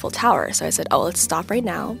of the Eiffel Tower. So I said, let's stop right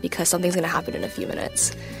now because something's going to happen in a few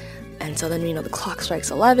minutes. And so then, the clock strikes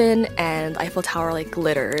 11 and the Eiffel Tower,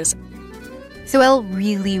 glitters. So Elle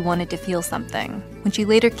really wanted to feel something when she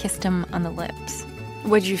later kissed him on the lips.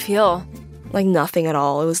 What'd you feel? Nothing at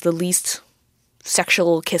all. It was the least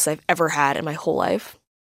sexual kiss I've ever had in my whole life.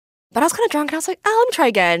 But I was kind of drunk and I was like, let me try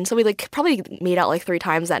again. So we, probably made out 3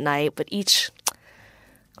 times that night, but each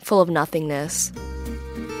full of nothingness.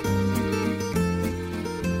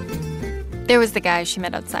 There was the guy she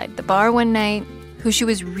met outside the bar one night, who she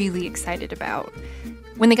was really excited about.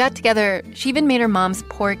 When they got together, she even made her mom's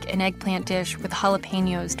pork and eggplant dish with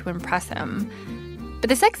jalapenos to impress him.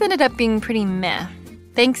 But the sex ended up being pretty meh,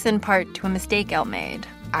 thanks in part to a mistake Elle made.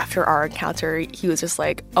 After our encounter, he was just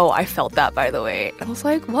like, I felt that, by the way. I was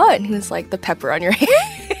like, what? And he was like, the pepper on your hand.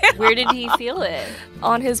 Where did he feel it?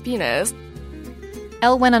 On his penis.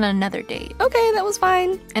 Elle went on another date. Okay, that was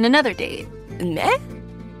fine. And another date. Meh?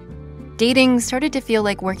 Dating started to feel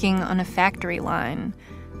like working on a factory line,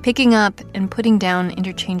 picking up and putting down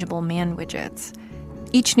interchangeable man widgets.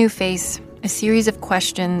 Each new face, a series of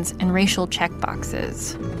questions and racial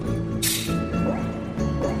checkboxes.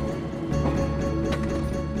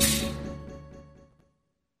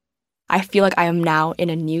 I feel like I am now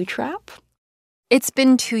in a new trap. It's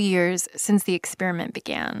been 2 years since the experiment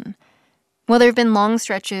began. While there have been long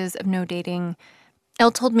stretches of no dating,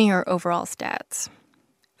 Elle told me her overall stats.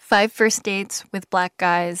 5 first dates with black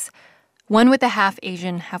guys, 1 with a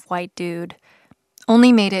half-Asian, half-white dude.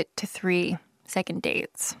 Only made it to 3 second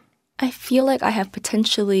dates. I feel like I have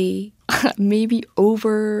potentially maybe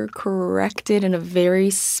overcorrected in a very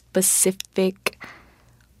specific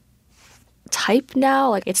type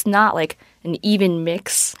now. It's not an even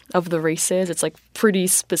mix of the races. It's pretty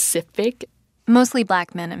specific. Mostly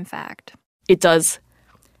black men, in fact. It does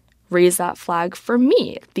raise that flag for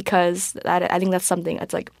me because I think that's something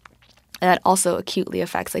that's that also acutely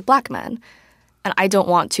affects black men. And I don't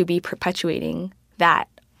want to be perpetuating that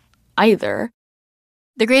either.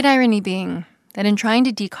 The great irony being that in trying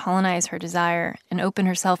to decolonize her desire and open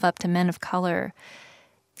herself up to men of color,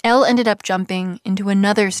 Elle ended up jumping into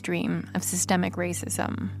another stream of systemic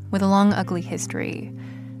racism with a long, ugly history,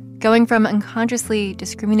 going from unconsciously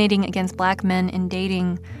discriminating against black men in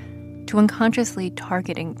dating to unconsciously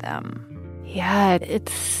targeting them. Yeah,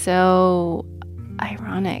 it's so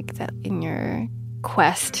ironic that in your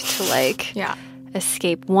quest to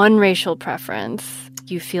escape one racial preference,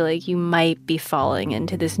 you feel like you might be falling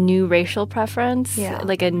into this new racial preference,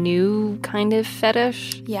 like a new kind of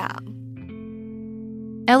fetish. Yeah.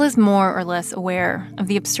 Elle is more or less aware of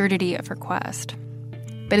the absurdity of her quest.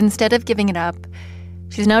 But instead of giving it up,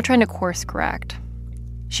 she's now trying to course correct.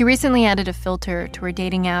 She recently added a filter to her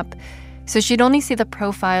dating app so she'd only see the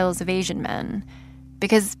profiles of Asian men,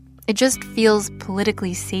 because it just feels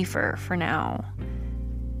politically safer for now.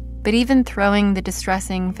 But even throwing the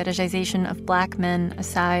distressing fetishization of black men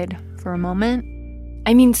aside for a moment...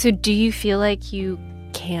 I mean, so do you feel like you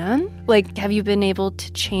can? Like, have you been able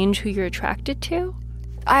to change who you're attracted to?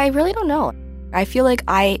 I really don't know. I feel like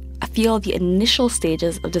I feel the initial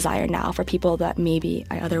stages of desire now for people that maybe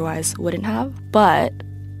I otherwise wouldn't have. But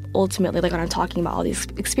ultimately, like when I'm talking about all these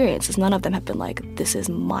experiences, none of them have been like, this is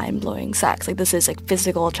mind-blowing sex. Like, this is like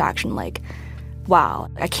physical attraction. Like, wow,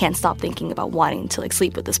 I can't stop thinking about wanting to like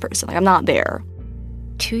sleep with this person. Like, I'm not there.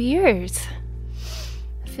 2 years.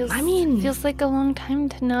 Feels like a long time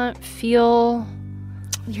to not feel.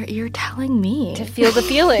 You're telling me to feel the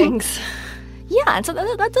feelings. Yeah, and so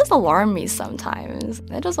that does alarm me sometimes.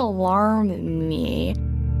 That does alarm me.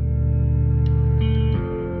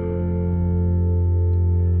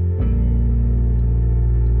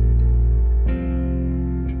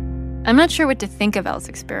 I'm not sure what to think of Elle's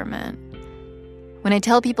experiment. When I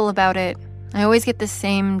tell people about it, I always get the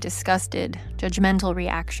same disgusted, judgmental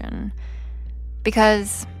reaction.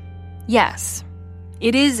 Because, yes,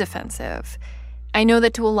 it is offensive. I know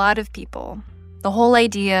that to a lot of people, the whole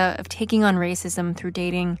idea of taking on racism through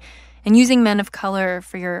dating and using men of color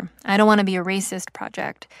for your I don't want to be a racist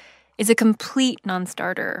project is a complete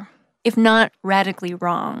non-starter, if not radically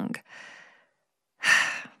wrong.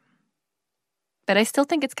 But I still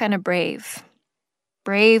think it's kind of brave.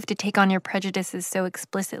 Brave to take on your prejudices so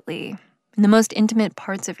explicitly in the most intimate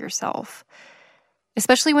parts of yourself,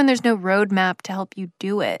 especially when there's no roadmap to help you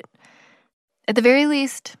do it. At the very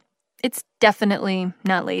least, it's definitely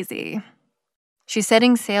not lazy. She's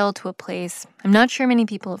setting sail to a place I'm not sure many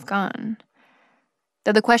people have gone.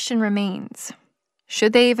 Though the question remains,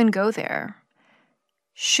 should they even go there?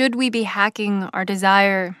 Should we be hacking our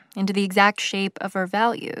desire into the exact shape of our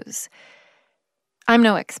values? I'm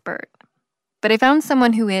no expert, but I found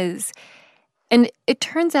someone who is, and it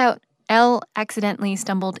turns out Elle accidentally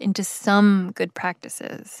stumbled into some good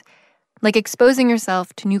practices, like exposing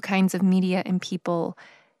herself to new kinds of media and people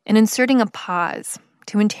and inserting a pause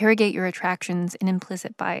to interrogate your attractions and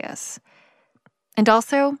implicit bias. And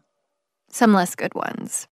also, some less good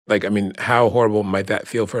ones. Like, I mean, how horrible might that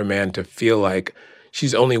feel for a man to feel like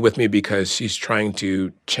she's only with me because she's trying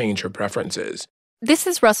to change her preferences? This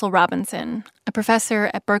is Russell Robinson, a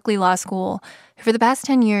professor at Berkeley Law School, who for the past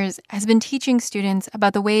 10 years has been teaching students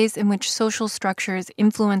about the ways in which social structures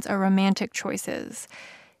influence our romantic choices.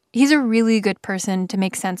 He's a really good person to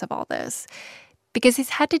make sense of all this, because he's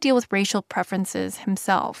had to deal with racial preferences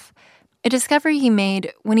himself, a discovery he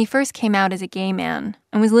made when he first came out as a gay man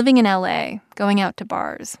and was living in LA, going out to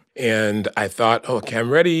bars. And I thought, okay,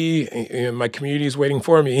 I'm ready. My community is waiting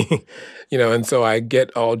for me. And so I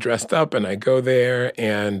get all dressed up and I go there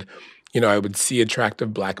and, I would see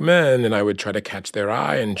attractive Black men and I would try to catch their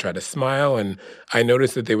eye and try to smile. And I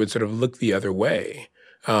noticed that they would sort of look the other way.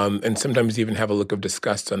 And sometimes even have a look of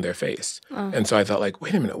disgust on their face. And so I thought, like,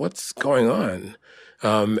 wait a minute, what's going on?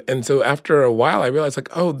 And so after a while, I realized,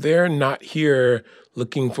 like, oh, they're not here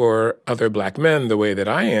looking for other Black men the way that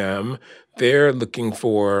I am. They're looking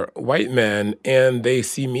for white men, and they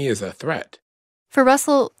see me as a threat. For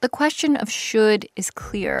Russell, the question of should is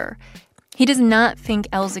clear. He does not think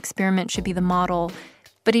Elle's experiment should be the model,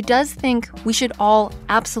 but he does think we should all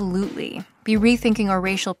absolutely be rethinking our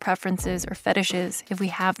racial preferences or fetishes if we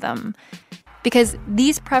have them. Because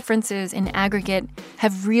these preferences in aggregate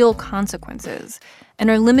have real consequences and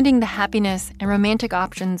are limiting the happiness and romantic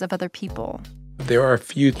options of other people. There are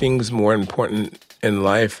few things more important in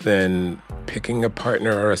life than picking a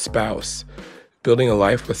partner or a spouse, building a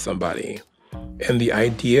life with somebody. And the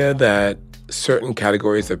idea that certain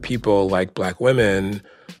categories of people, like Black women,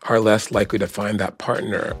 are less likely to find that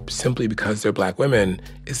partner simply because they're Black women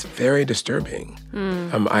is very disturbing.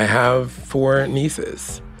 I have 4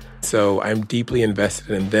 nieces, so I'm deeply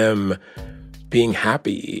invested in them being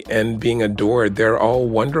happy and being adored. They're all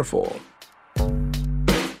wonderful.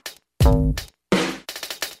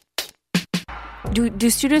 Do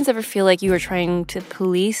students ever feel like you are trying to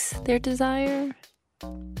police their desire?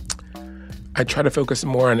 I try to focus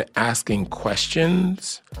more on asking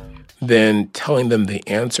questions than telling them the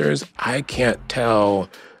answers. I can't tell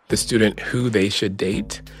the student who they should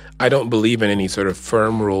date. I don't believe in any sort of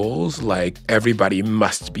firm rules, like everybody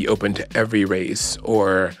must be open to every race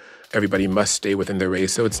or everybody must stay within their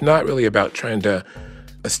race. So it's not really about trying to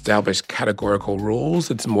establish categorical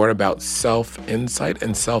rules. It's more about self-insight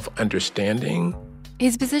and self-understanding.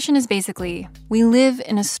 His position is basically, we live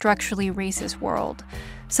in a structurally racist world.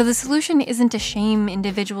 So the solution isn't to shame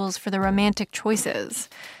individuals for their romantic choices.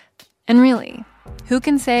 And really, who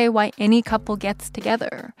can say why any couple gets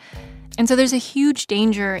together? And so there's a huge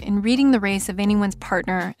danger in reading the race of anyone's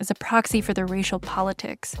partner as a proxy for their racial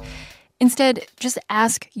politics. Instead, just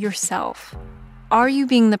ask yourself, are you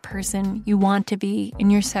being the person you want to be in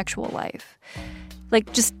your sexual life?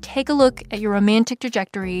 Like, just take a look at your romantic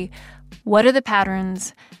trajectory. What are the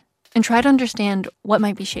patterns? And try to understand what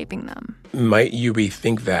might be shaping them. Might you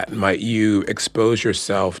rethink that? Might you expose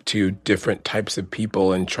yourself to different types of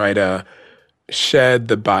people and try to shed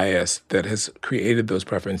the bias that has created those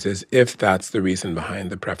preferences, if that's the reason behind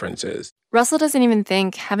the preferences? Russell doesn't even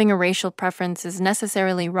think having a racial preference is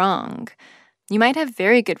necessarily wrong. You might have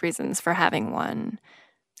very good reasons for having one,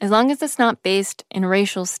 as long as it's not based in a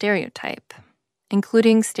racial stereotype,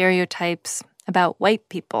 including stereotypes about white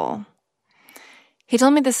people. He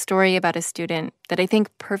told me this story about a student that I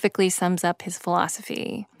think perfectly sums up his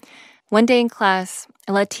philosophy. One day in class,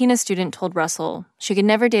 a Latina student told Russell she could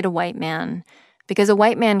never date a white man because a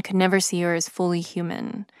white man could never see her as fully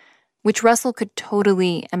human, which Russell could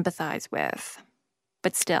totally empathize with.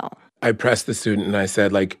 But still. I pressed the student and I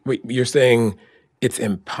said, like, wait, you're saying it's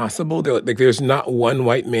impossible? There's not one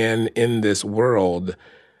white man in this world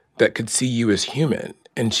that could see you as human.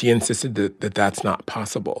 And she insisted that that's not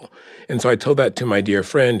possible. And so I told that to my dear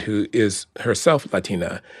friend who is herself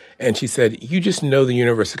Latina. And she said, you just know the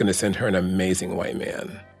universe is going to send her an amazing white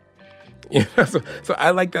man. You know, so I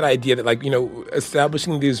like that idea that, like, you know,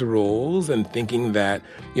 establishing these rules and thinking that,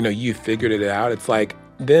 you know, you figured it out. It's like,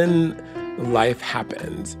 then life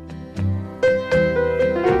happens.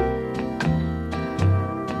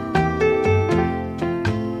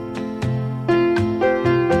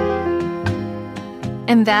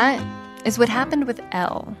 And that is what happened with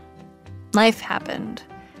Elle. Life happened.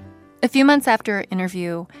 A few months after our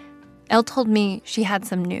interview, Elle told me she had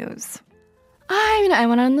some news. I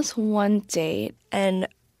went on this one date, and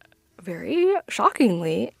very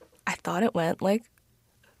shockingly, I thought it went, like,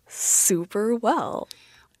 super well.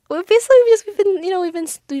 Well, basically,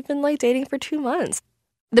 we've been like dating for 2 months.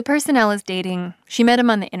 The person Elle is dating, she met him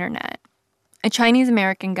on the internet. A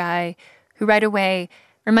Chinese-American guy who right away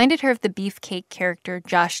reminded her of the beefcake character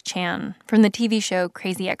Josh Chan from the TV show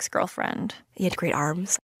Crazy Ex-Girlfriend. He had great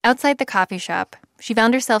arms. Outside the coffee shop, she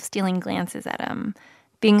found herself stealing glances at him,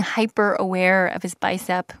 being hyper-aware of his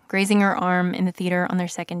bicep grazing her arm in the theater on their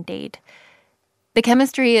second date. The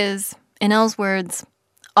chemistry is, in Elle's words,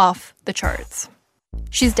 off the charts.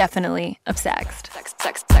 She's definitely obsessed.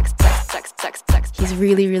 He's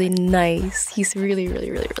really, really nice. He's really,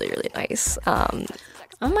 really, really, really, really nice.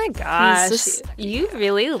 Oh my gosh, you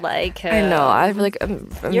really like him. I know. I feel like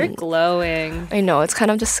you're glowing. I know. It's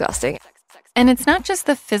kind of disgusting. And it's not just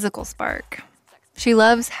the physical spark. She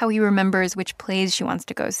loves how he remembers which plays she wants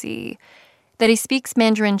to go see, that he speaks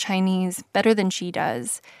Mandarin Chinese better than she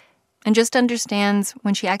does, and just understands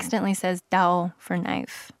when she accidentally says dao for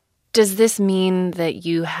knife. Does this mean that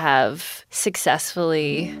you have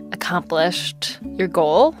successfully accomplished your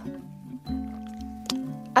goal?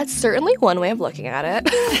 That's certainly one way of looking at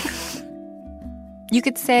it. You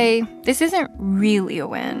could say this isn't really a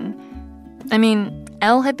win. I mean,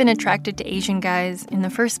 Elle had been attracted to Asian guys in the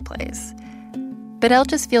first place. But Elle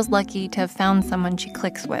just feels lucky to have found someone she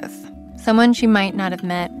clicks with, someone she might not have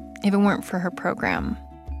met if it weren't for her program.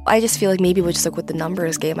 I just feel like maybe with the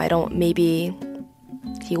numbers game, maybe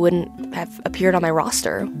he wouldn't have appeared on my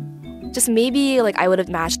roster. Just maybe, I would have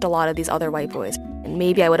matched a lot of these other white boys, and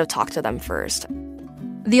maybe I would have talked to them first.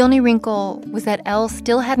 The only wrinkle was that Elle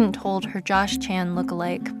still hadn't told her Josh Chan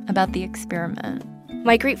lookalike about the experiment.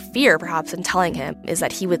 My great fear, perhaps, in telling him is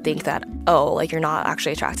that he would think that, you're not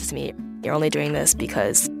actually attracted to me. You're only doing this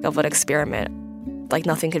because of an experiment.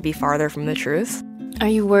 Nothing could be farther from the truth. Are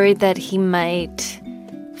you worried that he might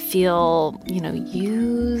feel,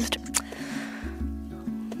 used?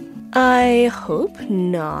 I hope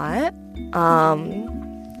not.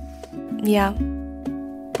 Yeah.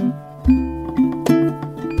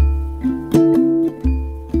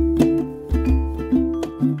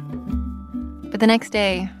 But the next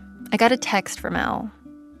day, I got a text from Elle.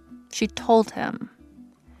 She told him.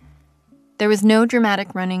 There was no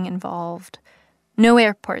dramatic running involved, no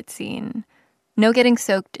airport scene, no getting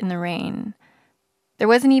soaked in the rain. There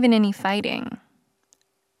wasn't even any fighting.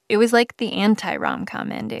 It was like the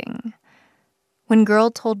anti-rom-com ending. When girl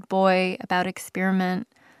told boy about experiment,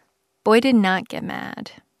 boy did not get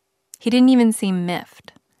mad. He didn't even seem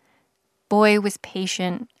miffed. Boy was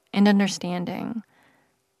patient and understanding.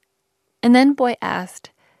 And then boy asked,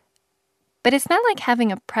 but it's not like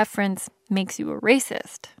having a preference makes you a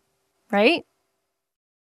racist, right?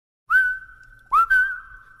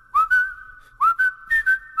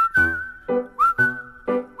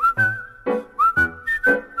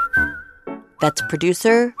 That's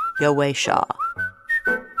producer Yowei Shaw.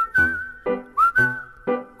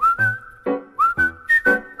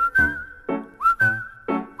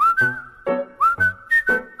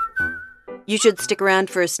 You should stick around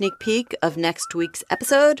for a sneak peek of next week's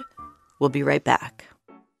episode. We'll be right back.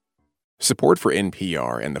 Support for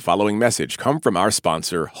NPR and the following message come from our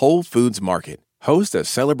sponsor, Whole Foods Market. Host a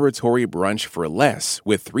celebratory brunch for less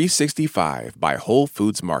with 365 by Whole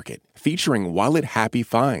Foods Market, featuring wallet-happy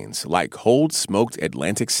finds like cold smoked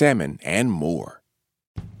Atlantic salmon and more.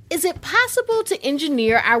 Is it possible to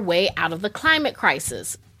engineer our way out of the climate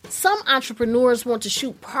crisis? Some entrepreneurs want to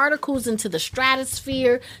shoot particles into the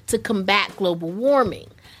stratosphere to combat global warming.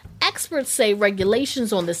 Experts say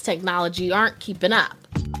regulations on this technology aren't keeping up.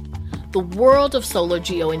 The world of solar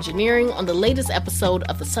geoengineering on the latest episode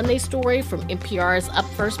of The Sunday Story from NPR's Up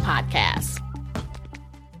First podcast.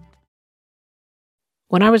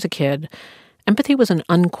 When I was a kid, empathy was an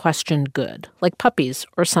unquestioned good, like puppies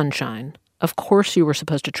or sunshine. Of course you were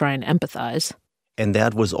supposed to try and empathize. And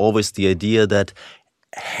that was always the idea that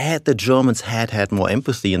had the Germans had more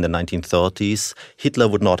empathy in the 1930s, Hitler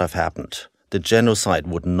would not have happened. The genocide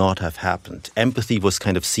would not have happened. Empathy was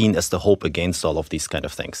kind of seen as the hope against all of these kind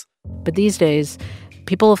of things. But these days,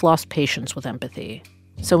 people have lost patience with empathy.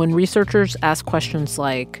 So when researchers ask questions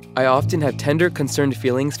like, I often have tender, concerned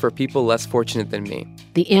feelings for people less fortunate than me.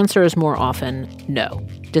 The answer is more often no,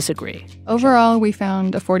 disagree. Overall, we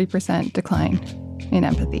found a 40% decline in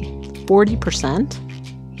empathy. 40%?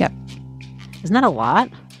 Yep. Isn't that a lot?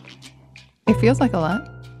 It feels like a lot.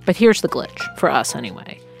 But here's the glitch, for us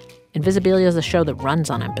anyway. Invisibilia is a show that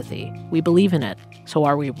runs on empathy. We believe in it. So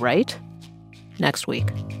are we right? Next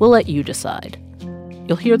week, we'll let you decide.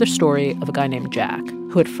 You'll hear the story of a guy named Jack,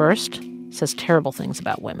 who at first says terrible things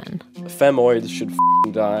about women. Femoids should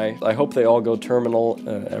die. I hope they all go terminal.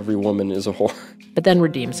 Every woman is a whore. But then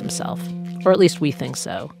redeems himself. Or at least we think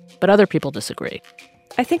so. But other people disagree.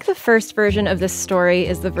 I think the first version of this story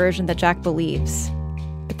is the version that Jack believes.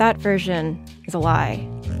 But that version is a lie.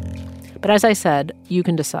 But as I said, you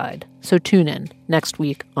can decide. So tune in next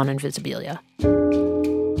week on Invisibilia.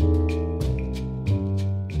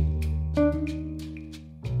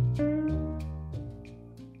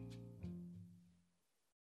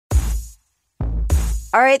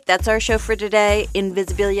 All right, that's our show for today.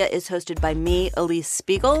 Invisibilia is hosted by me, Elise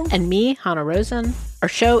Spiegel. And me, Hannah Rosen. Our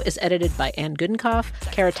show is edited by Ann Gudenkauf.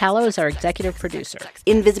 Cara Tallo is our executive producer.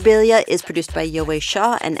 Invisibilia is produced by Yowei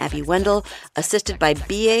Shaw and Abby Wendell, assisted by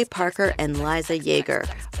B.A. Parker and Liza Yeager.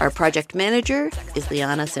 Our project manager is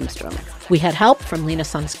Liana Simstrom. We had help from Lena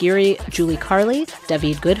Sansgiri, Julie Carley,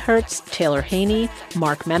 David Goodhertz, Taylor Haney,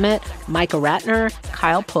 Mark Memmott, Micah Ratner,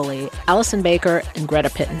 Kyle Pulley, Allison Baker, and Greta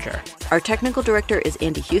Pittenger. Our technical director is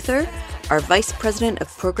Andy Huther. Our vice president of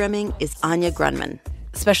programming is Anya Grunman.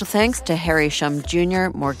 Special thanks to Harry Shum Jr.,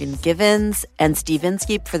 Morgan Givens, and Steve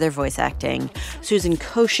Inskeep for their voice acting. Susan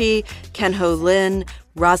Koshi, Ken-Ho Lin,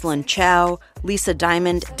 Rosalind Chow, Lisa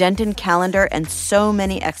Diamond, Denton Callender, and so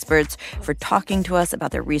many experts for talking to us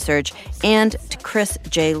about their research, and to Chris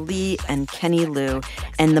J. Lee and Kenny Liu,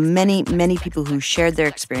 and the many, many people who shared their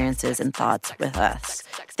experiences and thoughts with us.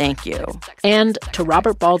 Thank you. And to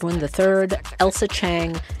Robert Baldwin III, Elsa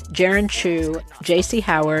Chang, Jaron Chu, J.C.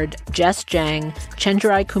 Howard, Jess Jang,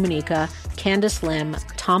 Chenjerai Kumanika, Candace Lim,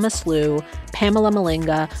 Thomas Liu, Pamela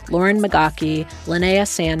Malinga, Lauren Magaki, Linnea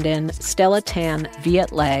Sandin, Stella Tan,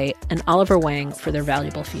 Viet Le, and Oliver Wang for their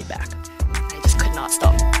valuable feedback. I just could not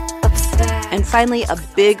stop. And finally, a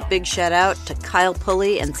big, big shout out to Kyle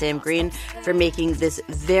Pulley and Sam Green for making this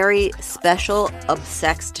very special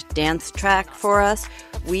Obsexed dance track for us.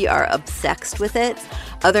 We are obsexed with it.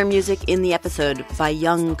 Other music in the episode by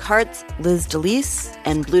Young Karts, Liz DeLise,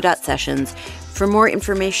 and Blue Dot Sessions. For more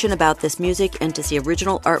information about this music and to see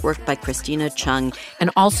original artwork by Christina Chung. And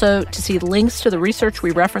also to see links to the research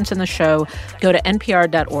we reference in the show, go to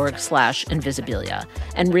npr.org/invisibilia.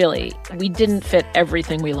 And really, we didn't fit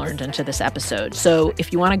everything we learned into this episode. So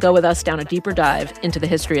if you want to go with us down a deeper dive into the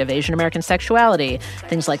history of Asian American sexuality,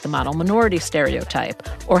 things like the model minority stereotype,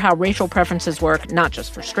 or how racial preferences work not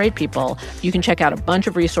just for straight people, you can check out a bunch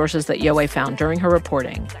of resources that Yowei found during her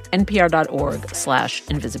reporting.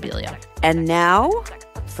 npr.org/invisibilia. And now,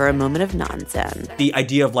 for a moment of nonsense. The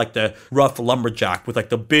idea of like the rough lumberjack with like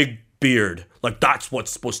the big beard, like that's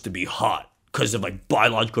what's supposed to be hot because of like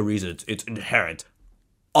biological reasons. It's inherent.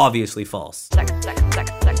 Obviously false.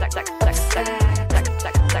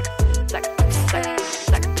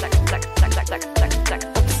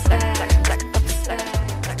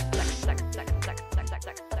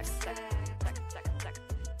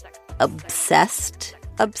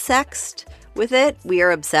 Obsessed with it. We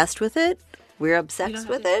are obsessed with it. We're obsessed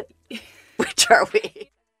with it. Which are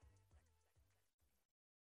we?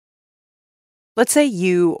 Let's say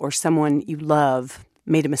you or someone you love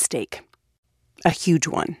made a mistake. A huge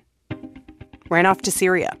one. Ran off to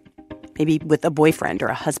Syria. maybe with a boyfriend or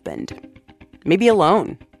a husband, maybe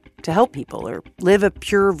alone to help people or live a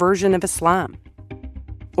pure version of Islam,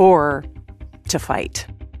 or to fight.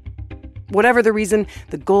 Whatever the reason,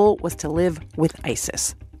 the goal was to live with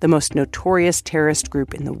ISIS, the most notorious terrorist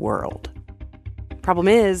group in the world. Problem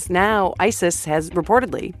is, now ISIS has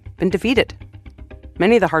reportedly been defeated.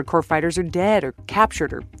 Many of the hardcore fighters are dead or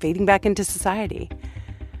captured or fading back into society.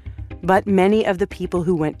 But many of the people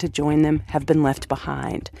who went to join them have been left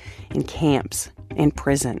behind in camps and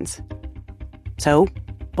prisons. So,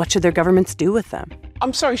 what should their governments do with them?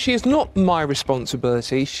 I'm sorry, she is not my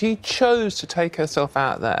responsibility. She chose to take herself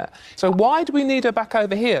out there. So why do we need her back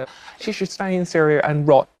over here? She should stay in Syria and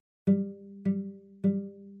rot.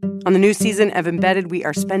 On the new season of Embedded, we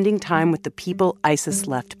are spending time with the people ISIS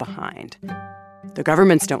left behind. Their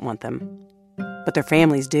governments don't want them, but their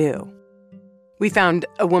families do. We found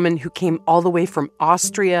a woman who came all the way from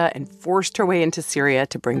Austria and forced her way into Syria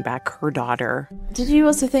to bring back her daughter. Did you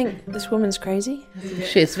also think this woman's crazy?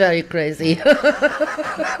 She's very crazy.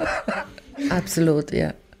 Absolutely,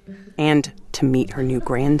 yeah. And to meet her new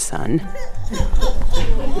grandson.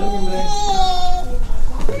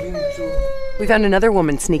 We found another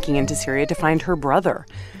woman sneaking into Syria to find her brother,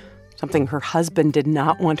 something her husband did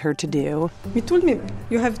not want her to do. He told me,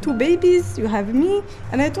 you have 2 babies, you have me.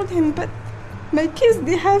 And I told him, but my kids,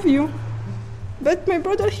 they have you. But my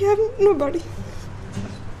brother, he have nobody.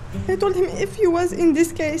 I told him, if you was in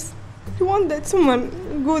this case, you want that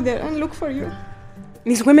someone go there and look for you.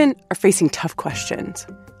 These women are facing tough questions.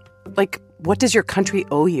 Like, what does your country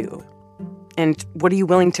owe you? And what are you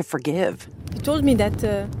willing to forgive? He told me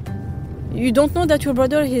that you don't know that your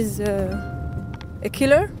brother is a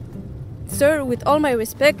killer. Sir, with all my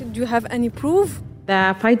respect, do you have any proof?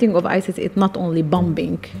 The fighting of ISIS is not only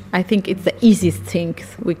bombing. I think it's the easiest thing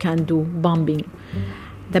we can do, bombing.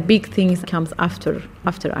 The big things comes after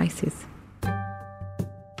ISIS.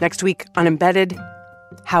 Next week on Embedded,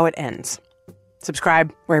 how it ends.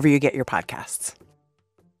 Subscribe wherever you get your podcasts.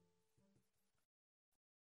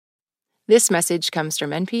 This message comes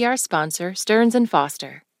from NPR sponsor Stearns &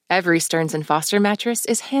 Foster. Every Stearns & Foster mattress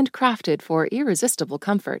is handcrafted for irresistible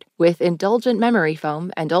comfort with indulgent memory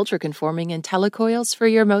foam and ultra-conforming IntelliCoils for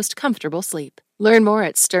your most comfortable sleep. Learn more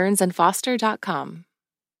at stearnsandfoster.com.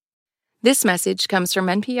 This message comes from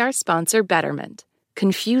NPR sponsor Betterment.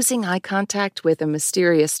 Confusing eye contact with a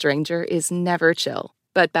mysterious stranger is never chill.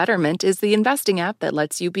 But Betterment is the investing app that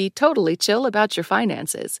lets you be totally chill about your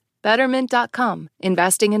finances. Betterment.com.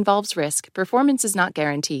 Investing involves risk. Performance is not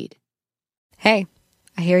guaranteed. Hey,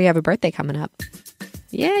 I hear you have a birthday coming up.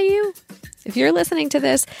 Yeah, you. If you're listening to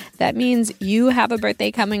this, that means you have a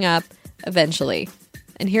birthday coming up eventually.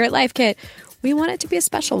 And here at Life Kit, we want it to be a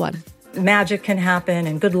special one. Magic can happen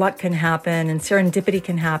and good luck can happen and serendipity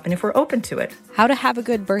can happen if we're open to it. How to have a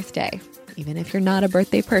good birthday, even if you're not a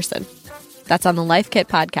birthday person. That's on the Life Kit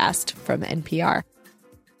podcast from NPR.